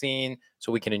vaccine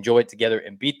so we can enjoy it together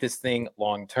and beat this thing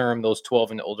long term. Those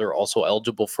 12 and older are also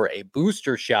eligible for a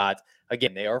booster shot.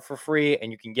 Again, they are for free,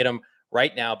 and you can get them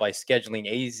right now by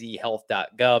scheduling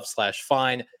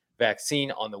azhealth.gov/find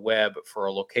vaccine on the web for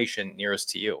a location nearest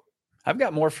to you. I've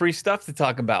got more free stuff to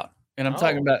talk about. And I'm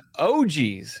talking about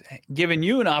OG's giving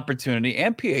you an opportunity,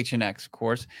 and PHNX, of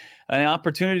course, an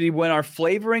opportunity to win our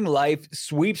Flavoring Life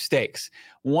sweepstakes.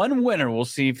 One winner will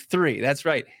receive 3. That's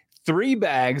right. 3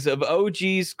 bags of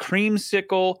OG's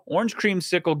orange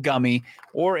creamsicle gummy,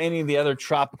 or any of the other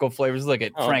tropical flavors. Look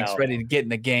at Frank's ready to get in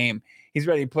the game. He's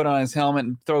ready to put on his helmet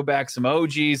and throw back some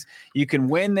OGs. You can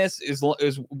win this as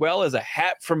well as a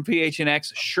hat from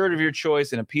PHNX, shirt of your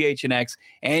choice, and a PHNX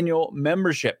annual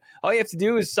membership. All you have to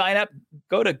do is sign up.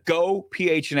 Go to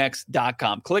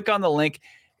gophnx.com. Click on the link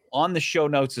on the show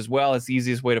notes as well. It's the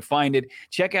easiest way to find it.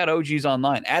 Check out OG's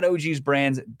online at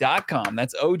ogsbrands.com.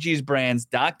 That's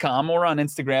ogsbrands.com, or on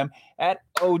Instagram at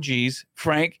OG's.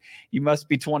 Frank, you must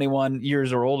be 21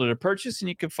 years or older to purchase, and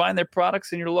you can find their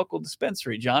products in your local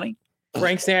dispensary. Johnny?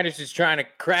 Frank Sanders is trying to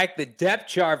crack the depth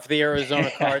chart for the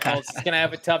Arizona Cardinals. He's going to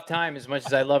have a tough time, as much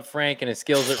as I love Frank and his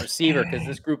skills at receiver, because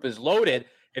this group is loaded.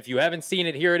 If you haven't seen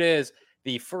it, here it is.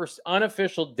 The first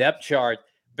unofficial depth chart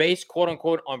based, quote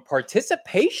unquote, on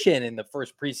participation in the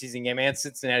first preseason game and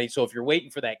Cincinnati. So if you're waiting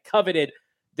for that coveted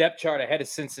depth chart ahead of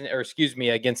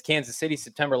against Kansas City,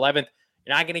 September 11th,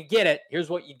 you're not going to get it. Here's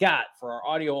what you got for our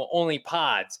audio only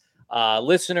pods.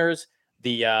 Listeners,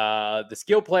 the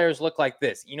skill players look like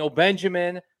this.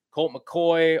 Benjamin, Colt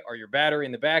McCoy are your battery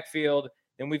in the backfield.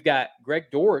 Then we've got Greg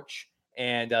Dortch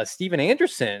and Steven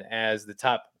Anderson as the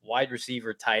top wide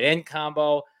receiver tight end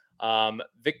combo.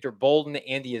 Victor Bolden,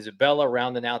 Andy Isabella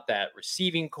rounding out that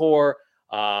receiving core.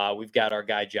 We've got our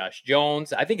guy Josh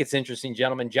Jones. I think it's interesting,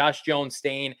 gentlemen. Josh Jones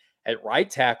staying at right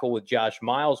tackle with Josh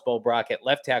Miles, Bo Brock at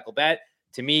left tackle. That,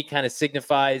 to me, kind of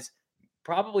signifies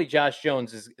probably Josh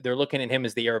Jones. They're looking at him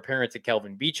as the heir apparent to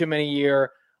Kelvin Beachum in a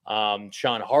year.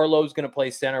 Sean Harlow's going to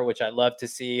play center, which I love to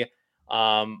see.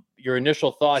 Your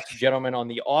initial thoughts, gentlemen, on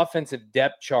the offensive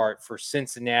depth chart for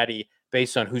Cincinnati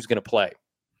based on who's going to play.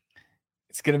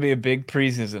 It's going to be a big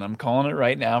preseason. I'm calling it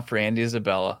right now for Andy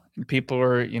Isabella. People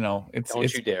are,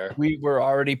 Don't you dare. We're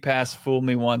already past fool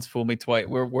me once, fool me twice.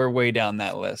 We're way down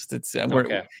that list.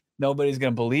 Okay. Nobody's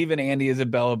going to believe in Andy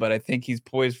Isabella, but I think he's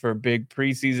poised for a big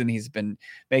preseason. He's been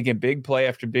making big play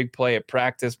after big play at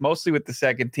practice, mostly with the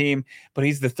second team, but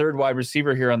he's the third wide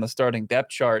receiver here on the starting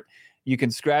depth chart. You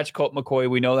can scratch Colt McCoy.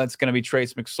 We know that's going to be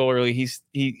Trace McSorley.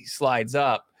 He slides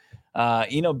up.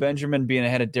 Eno Benjamin being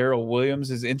ahead of Darrell Williams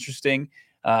is interesting.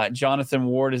 Jonathan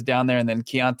Ward is down there, and then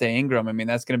Keontae Ingram. I mean,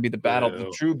 that's going to be the battle,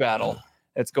 the true battle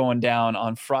that's going down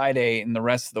on Friday and the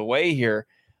rest of the way here.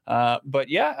 But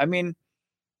yeah, I mean,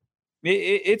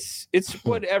 it's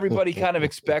what everybody kind of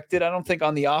expected. I don't think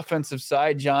on the offensive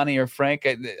side, Johnny or Frank,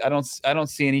 I don't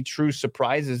see any true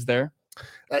surprises there.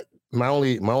 My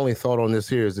only thought on this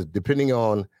here is that depending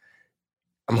on,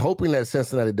 I'm hoping that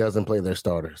Cincinnati doesn't play their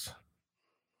starters,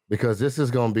 because this is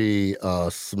going to be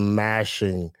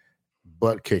smashing,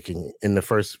 butt kicking in the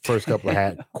first couple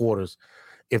of quarters.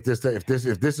 If this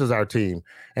is our team,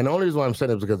 and the only reason why I'm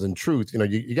saying it is because in truth,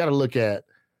 you got to look at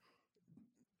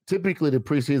typically the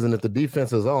preseason. If the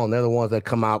defense is on, they're the ones that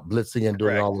come out blitzing and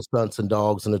doing all the stunts and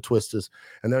dogs and the twisters,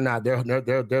 and they're not.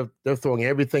 They're throwing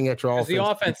everything at your offense. The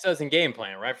offense doesn't game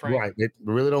plan, right, Frank? Right. They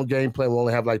really don't game plan. We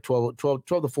only have like 12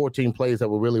 to 14 plays that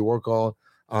we'll really work on.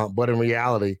 But in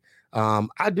reality, I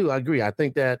agree. I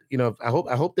think that I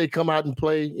hope they come out and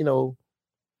play,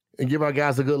 and give our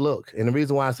guys a good look. And the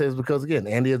reason why I say is because, again,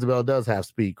 Andy Isabella does have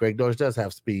speed. Greg Dortch does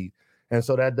have speed. And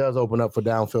so that does open up for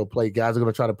downfield play. Guys are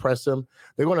going to try to press him.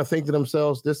 They're going to think to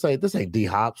themselves, this ain't D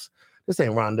Hops. This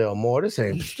ain't Rondell Moore. This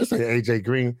ain't AJ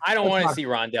Green. I don't want to see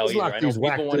Rondell either. I know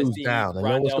people want to see down. And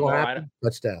know what's going to happen?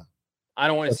 Touchdown. I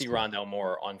don't want to see Rondell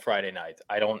Moore on Friday night.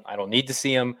 I don't need to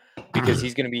see him because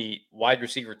he's going to be wide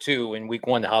receiver 2 in week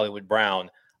 1 to Hollywood Brown.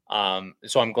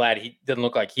 So I'm glad he doesn't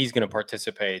look like he's going to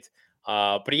participate.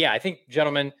 But yeah, I think,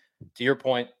 gentlemen, to your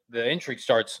point, the intrigue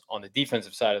starts on the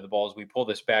defensive side of the ball as we pull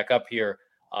this back up here.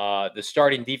 The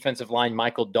starting defensive line,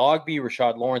 Michael Dogby,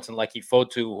 Rashard Lawrence, and Leki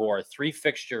Fotu, who are 3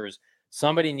 fixtures.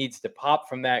 Somebody needs to pop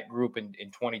from that group in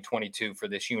 2022 for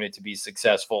this unit to be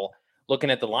successful. Looking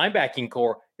at the linebacking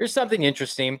core, here's something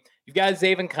interesting. You've got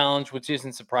Zaven Collins, which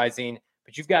isn't surprising,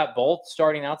 but you've got both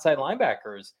starting outside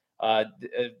linebackers.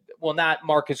 Well, not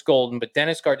Marcus Golden, but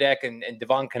Dennis Gardeck and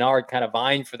Devon Kennard kind of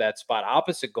vying for that spot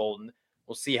opposite Golden.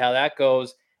 We'll see how that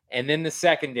goes. And then the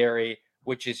secondary,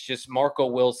 which is just Marco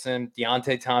Wilson,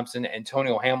 Deontay Thompson,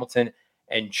 Antonio Hamilton,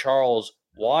 and Charles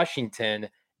Washington.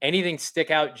 Anything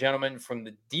stick out, gentlemen, from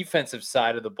the defensive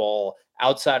side of the ball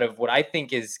outside of what I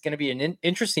think is going to be an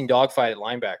interesting dogfight at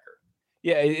linebacker?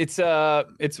 Yeah,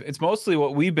 it's mostly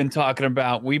what we've been talking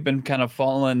about. We've been kind of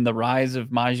following the rise of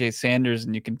Myjai Sanders,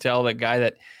 and you can tell that guy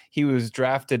that he was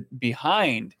drafted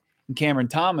behind, Cameron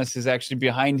Thomas, is actually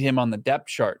behind him on the depth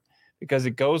chart, because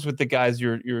it goes with the guys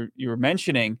you're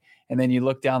mentioning, and then you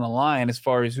look down the line as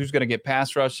far as who's going to get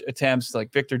pass rush attempts,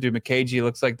 like Victor Dimukeje.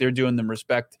 Looks like they're doing them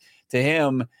respect to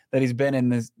him that he's been in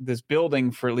this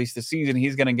building for at least a season.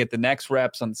 He's going to get the next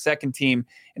reps on the second team,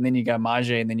 and then you got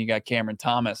Myjai, and then you got Cameron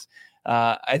Thomas.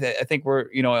 I think we're,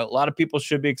 a lot of people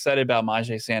should be excited about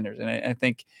Myjai Sanders. And I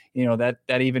think,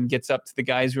 that even gets up to the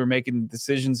guys who are making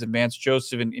decisions, Vance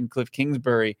Joseph and Cliff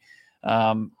Kingsbury.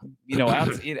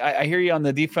 I hear you on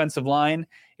the defensive line.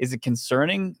 Is it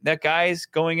concerning that guys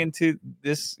going into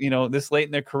this, this late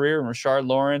in their career, and Rashard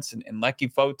Lawrence and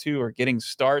Leki Fotu are getting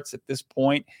starts at this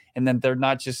point, and then they're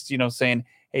not just, saying,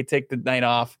 hey, take the night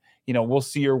off, we'll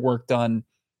see your work done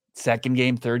second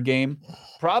game, third game?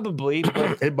 Probably.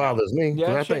 But it bothers me.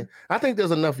 Yeah, I think there's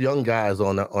enough young guys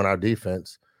on our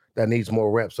defense that needs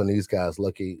more reps on these guys,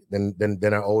 Lucky, than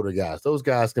our older guys. Those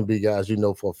guys can be guys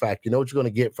for a fact. You know what you're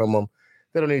going to get from them.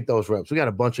 They don't need those reps. We got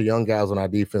a bunch of young guys on our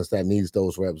defense that needs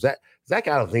those reps. Zach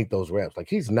Allen need those reps. Like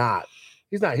he's not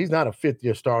a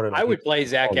fifth-year starter. I would play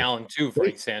Zach Allen too,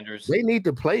 Frank Sanders. They need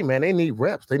to play, man. They need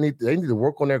reps. They need to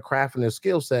work on their craft and their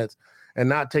skill sets, and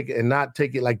not take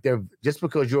it like they're just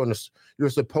because you're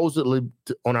supposedly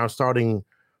on our starting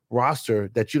roster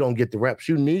that you don't get the reps.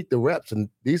 You need the reps, and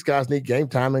these guys need game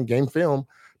time and game film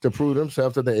to prove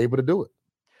themselves that they're able to do it.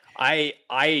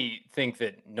 I think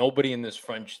that nobody in this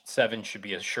front seven should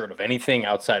be assured of anything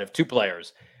outside of two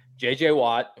players. JJ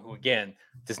Watt, who again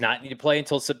does not need to play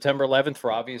until September 11th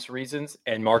for obvious reasons,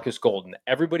 and Marcus Golden.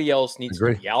 Everybody else needs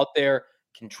to be out there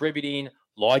contributing,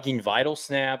 logging vital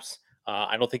snaps.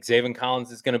 I don't think Zaven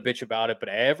Collins is going to bitch about it, but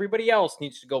everybody else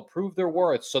needs to go prove their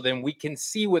worth so then we can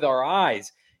see with our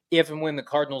eyes if and when the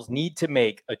Cardinals need to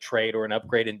make a trade or an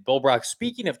upgrade. And Bill Brock,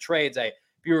 speaking of trades, I'd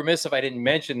be remiss if I didn't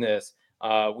mention this.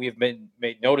 We have made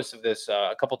notice of this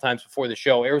a couple times before the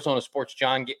show. Arizona Sports'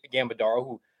 John Gambadaro,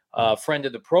 who friend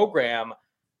of the program,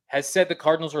 has said the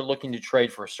Cardinals are looking to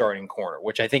trade for a starting corner,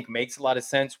 which I think makes a lot of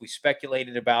sense. We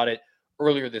speculated about it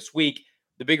earlier this week.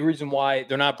 The big reason why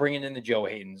they're not bringing in the Joe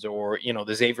Haydens or,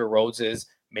 the Xavier Rhodes is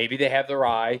maybe they have their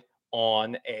eye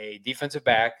on a defensive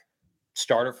back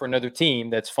starter for another team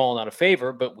that's fallen out of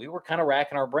favor, but we were kind of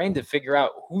racking our brain to figure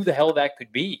out who the hell that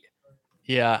could be.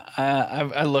 Yeah,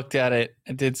 I looked at it.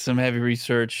 I did some heavy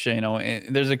research.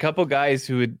 And there's a couple guys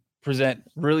who would present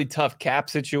really tough cap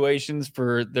situations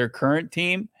for their current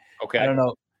team. Okay. I don't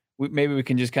know. Maybe we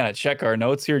can just kind of check our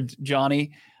notes here,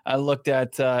 Johnny. I looked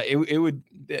at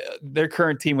their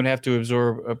current team would have to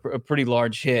absorb a pretty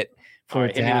large hit for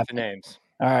it to happen. The names.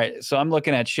 All right, so I'm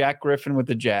looking at Shaq Griffin with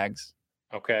the Jags.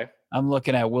 Okay. I'm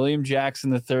looking at William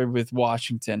Jackson III with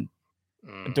Washington,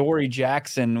 Dory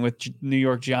Jackson with New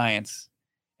York Giants,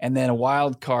 and then a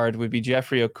wild card would be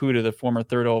Jeffrey Okudah, the former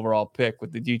 3rd overall pick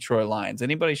with the Detroit Lions.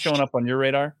 Anybody showing up on your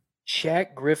radar?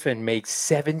 Shaq Griffin makes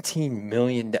 $17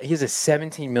 million. He has a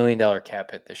 $17 million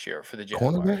cap hit this year for the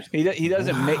Jaguars. He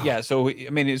doesn't make, yeah. So, I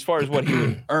mean, as far as what he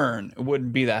would earn, it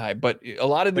wouldn't be that high. But a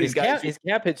lot of these guys. His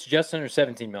cap hit's just under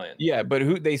 $17 million. Yeah, but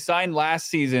who they signed last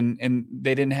season and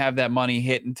they didn't have that money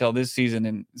hit until this season.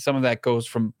 And some of that comes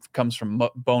from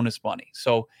bonus money.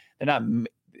 So they're not,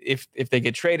 if they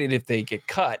get traded, if they get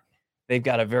cut, they've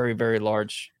got a very, very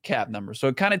large cap number. So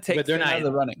it kind of takes them out of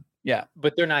the running. Yeah,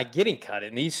 but they're not getting cut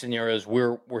in these scenarios.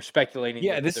 We're speculating.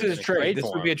 Yeah, this is a trade. This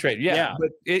would be a trade. Yeah,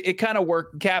 but it kind of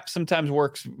works. Cap sometimes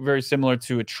works very similar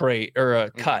to a trade or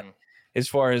a cut, as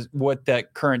far as what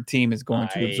that current team is going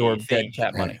to absorb dead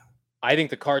cap money. I think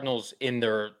the Cardinals, in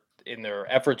their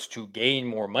efforts to gain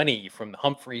more money from the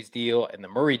Humphreys deal and the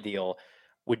Murray deal,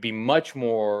 would be much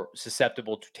more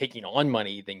susceptible to taking on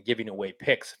money than giving away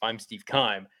picks. If I'm Steve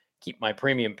Keim, keep my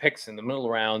premium picks in the middle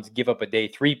rounds, give up a day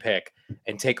 3 pick,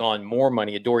 and take on more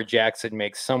money. Adoree Jackson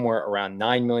makes somewhere around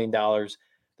 $9 million.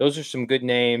 Those are some good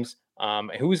names.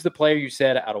 Who's the player you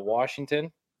said out of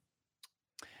Washington?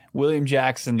 William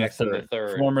Jackson the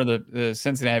third, former the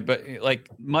Cincinnati, but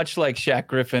much like Shaq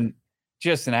Griffin,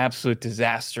 just an absolute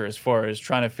disaster as far as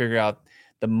trying to figure out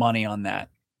the money on that.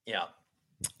 Yeah,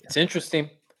 it's interesting.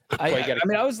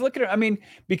 I was looking at.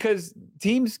 Because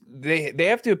teams they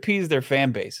have to appease their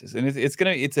fan bases, and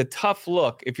it's a tough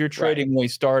look if you're trading away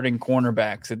starting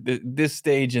cornerbacks at this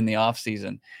stage in the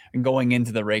offseason and going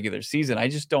into the regular season. I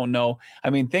just don't know.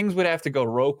 Things would have to go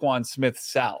Roquan Smith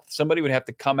south. Somebody would have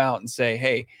to come out and say,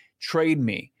 "Hey, trade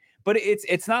me." But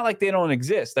it's not like they don't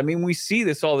exist. We see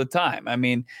this all the time.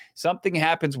 Something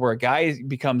happens where a guy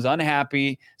becomes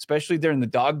unhappy, especially during the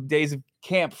dog days of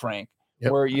camp, Frank.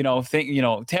 Yep.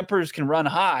 Where, tempers can run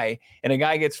high and a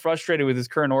guy gets frustrated with his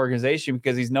current organization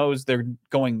because he knows they're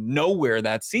going nowhere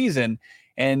that season.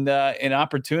 And an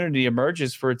opportunity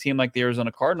emerges for a team like the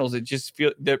Arizona Cardinals. It just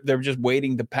they're just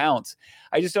waiting to pounce.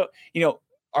 I just don't,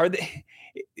 are they,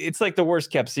 it's like the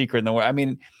worst kept secret in the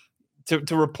world.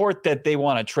 To report that they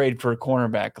want to trade for a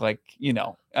cornerback,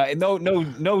 no.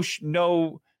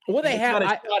 Well, they have a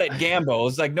shot at Gambo.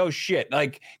 It's like no shit.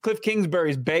 Like Cliff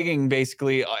Kingsbury's begging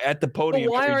basically at the podium.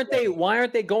 Well, why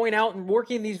aren't they going out and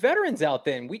working these veterans out?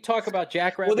 Then we talk about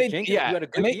Jack Rabbit Jenkins. You had a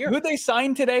good year. Who they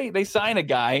signed today? They signed a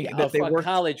guy that they were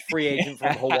college free agent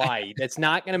from Hawaii. That's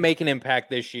not going to make an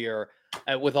impact this year.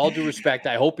 With all due respect,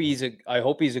 I hope he's a good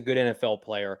NFL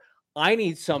player. I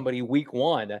need somebody week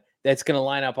 1 that's going to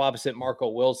line up opposite Marco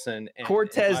Wilson and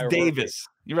Cortez Davis.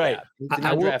 You're right. Yeah, he's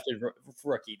an undrafted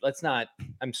rookie. Let's not.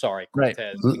 I'm sorry,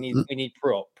 Cortez. Right. We need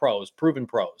pros, proven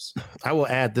pros. I will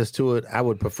add this to it. I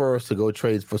would prefer us to go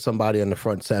trade for somebody on the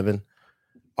front 7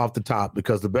 off the top,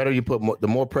 because the better you put, the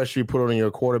more pressure you put on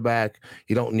your quarterback.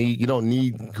 You don't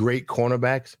need great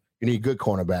cornerbacks. You need good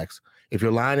cornerbacks. If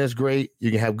your line is great,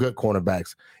 you can have good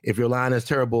cornerbacks. If your line is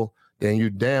terrible, then you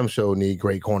damn sure need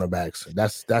great cornerbacks.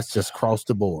 That's just across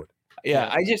the board.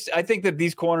 Yeah, I think that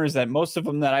these corners, that most of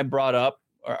them that I brought up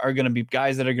are going to be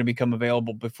guys that are going to become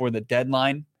available before the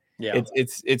deadline. Yeah,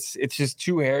 it's just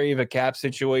too hairy of a cap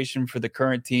situation for the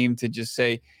current team to just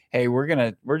say, hey,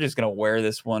 we're just gonna wear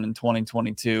this one in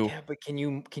 2022. Yeah, but can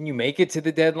you make it to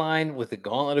the deadline with the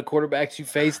gauntlet of quarterbacks you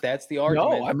face? That's the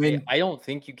argument. No, I mean, I don't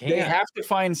think you can. They have to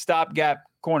find stopgap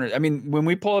corners. I mean, when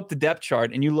we pull up the depth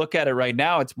chart and you look at it right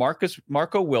now, it's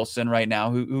Marco Wilson right now,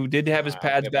 who did have his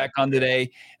pads back on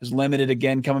today, is limited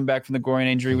again, coming back from the groin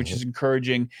injury, which is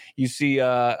encouraging. You see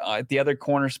at the other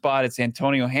corner spot, it's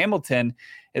Antonio Hamilton.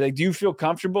 Like, do you feel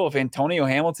comfortable if Antonio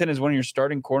Hamilton is one of your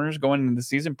starting corners going into the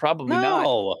season? Probably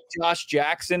not. Josh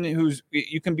Jackson, who's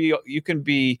you can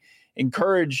be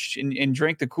encouraged and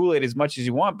drink the Kool-Aid as much as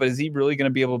you want, but is he really going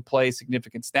to be able to play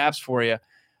significant snaps for you?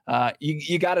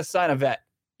 You got to sign a vet.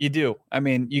 You do. I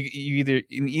mean, you either,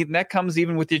 and that comes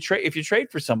even with your trade. If you trade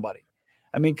for somebody,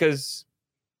 I mean, because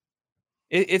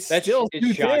it's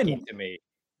shocking to me.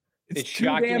 It's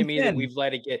shocking to me that we've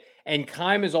let it get. And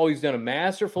Keim has always done a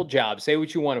masterful job. Say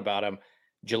what you want about him.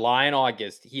 July and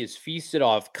August, he has feasted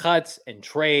off cuts and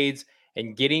trades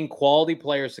and getting quality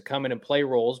players to come in and play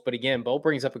roles. But again, Bo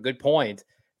brings up a good point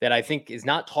that I think is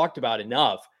not talked about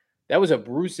enough. That was a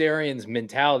Bruce Arians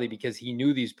mentality because he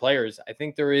knew these players. I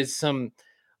think there is some,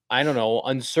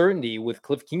 uncertainty with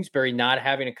Cliff Kingsbury not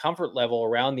having a comfort level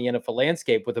around the NFL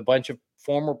landscape with a bunch of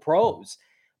former pros.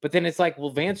 But then it's like, well,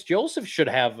 Vance Joseph should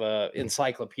have an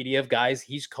encyclopedia of guys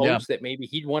he's coached that maybe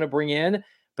he'd want to bring in,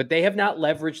 but they have not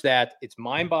leveraged that. It's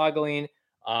mind-boggling.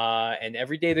 And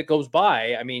every day that goes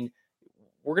by, I mean,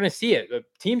 we're going to see it.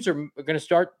 Teams are going to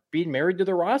start being married to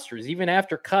their rosters, even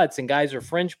after cuts and guys are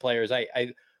fringe players.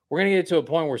 We're going to get to a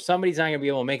point where somebody's not going to be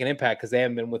able to make an impact because they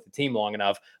haven't been with the team long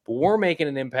enough. But we're making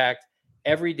an impact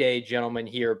every day, gentlemen,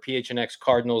 here at PHNX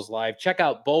Cardinals Live. Check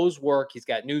out Bo's work. He's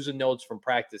got news and notes from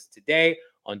practice today.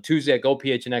 On Tuesday at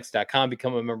gophnx.com.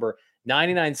 Become a member.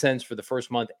 99 cents for the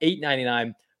first month,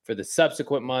 $8.99 for the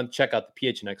subsequent month. Check out the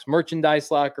PHNX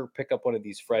merchandise locker. Pick up one of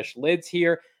these fresh lids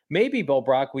here. Maybe, Bo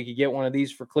Brock, we could get one of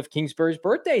these for Cliff Kingsbury's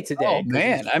birthday today. Oh,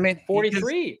 man. I mean,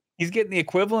 43. He's getting the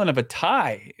equivalent of a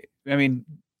tie. I mean,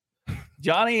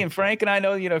 Johnny and Frank and I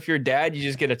know, if you're a dad, you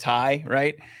just get a tie,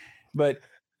 right? But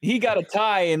he got a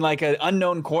tie in like an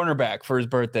unknown cornerback for his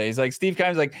birthday. He's like, Steve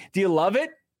Keim's like, do you love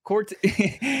it?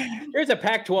 Here's a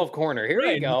Pac-12 corner. Here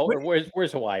we go.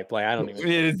 Where's Hawaii play? I don't even know.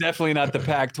 It is definitely not the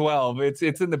Pac-12.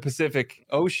 It's in the Pacific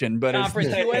Ocean, but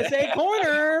Conference USA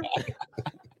corner.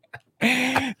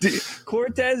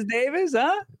 Cortez Davis,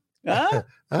 huh?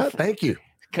 Thank you.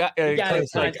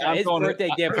 His birthday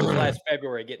gift from last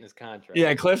February, getting his contract.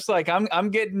 Yeah, Cliff's like,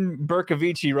 I'm getting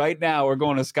Berkovici right now. We're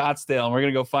going to Scottsdale, and we're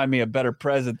gonna go find me a better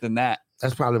present than that.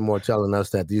 That's probably more telling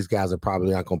us that these guys are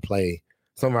probably not going to play.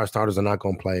 Some of our starters are not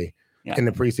going to play in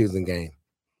the preseason game.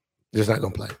 They're just not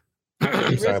going to play.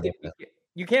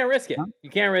 You can't risk it. You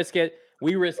can't risk it.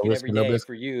 We risk it every day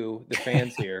for you, the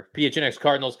fans here. PHNX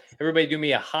Cardinals. Everybody do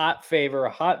me a hot favor, a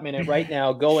hot minute right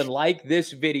now. Go and like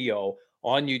this video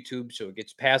on YouTube so it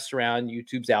gets passed around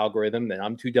YouTube's algorithm that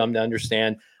I'm too dumb to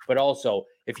understand. But also,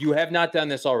 if you have not done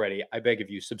this already, I beg of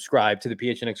you, subscribe to the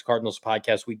PHNX Cardinals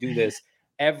podcast. We do this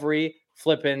every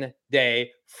flipping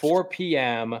day, 4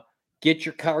 p.m., Get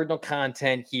your Cardinal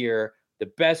content here, the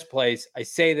best place. I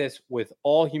say this with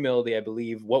all humility. I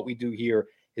believe what we do here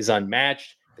is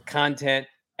unmatched. The content,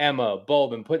 Emma, Bo,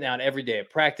 been putting out every day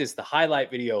at practice, the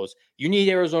highlight videos. You need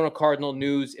Arizona Cardinal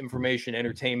news, information,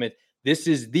 entertainment. This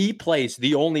is the place,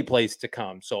 the only place to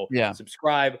come. So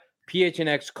subscribe,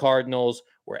 PHNX Cardinals,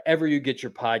 wherever you get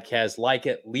your podcast. Like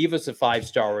it. Leave us a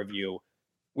 5-star review.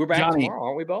 We're back tomorrow,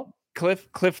 aren't we, Bo?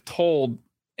 Cliff told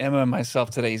Emma and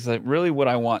myself today, he's like, truly what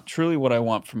I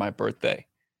want for my birthday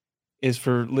is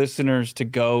for listeners to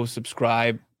go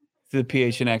subscribe to the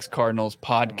PHNX Cardinals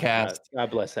podcast. God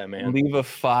bless that man. Leave a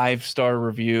 5-star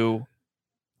review.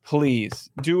 Please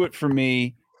do it for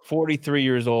me. 43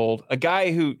 years old, a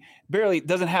guy who barely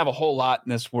doesn't have a whole lot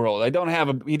in this world. He doesn't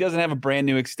have a brand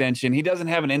new extension. He doesn't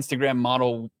have an Instagram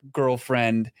model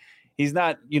girlfriend. He's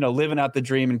not, living out the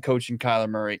dream and coaching Kyler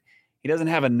Murray. He doesn't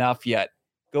have enough yet.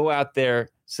 Go out there,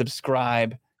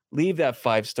 subscribe, leave that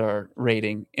 5-star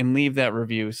rating, and leave that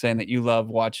review saying that you love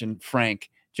watching Frank,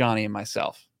 Johnny, and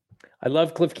myself. I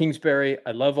love Cliff Kingsbury.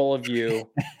 I love all of you.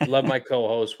 I love my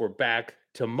co-hosts. We're back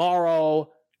tomorrow.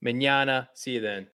 Mañana. See you then.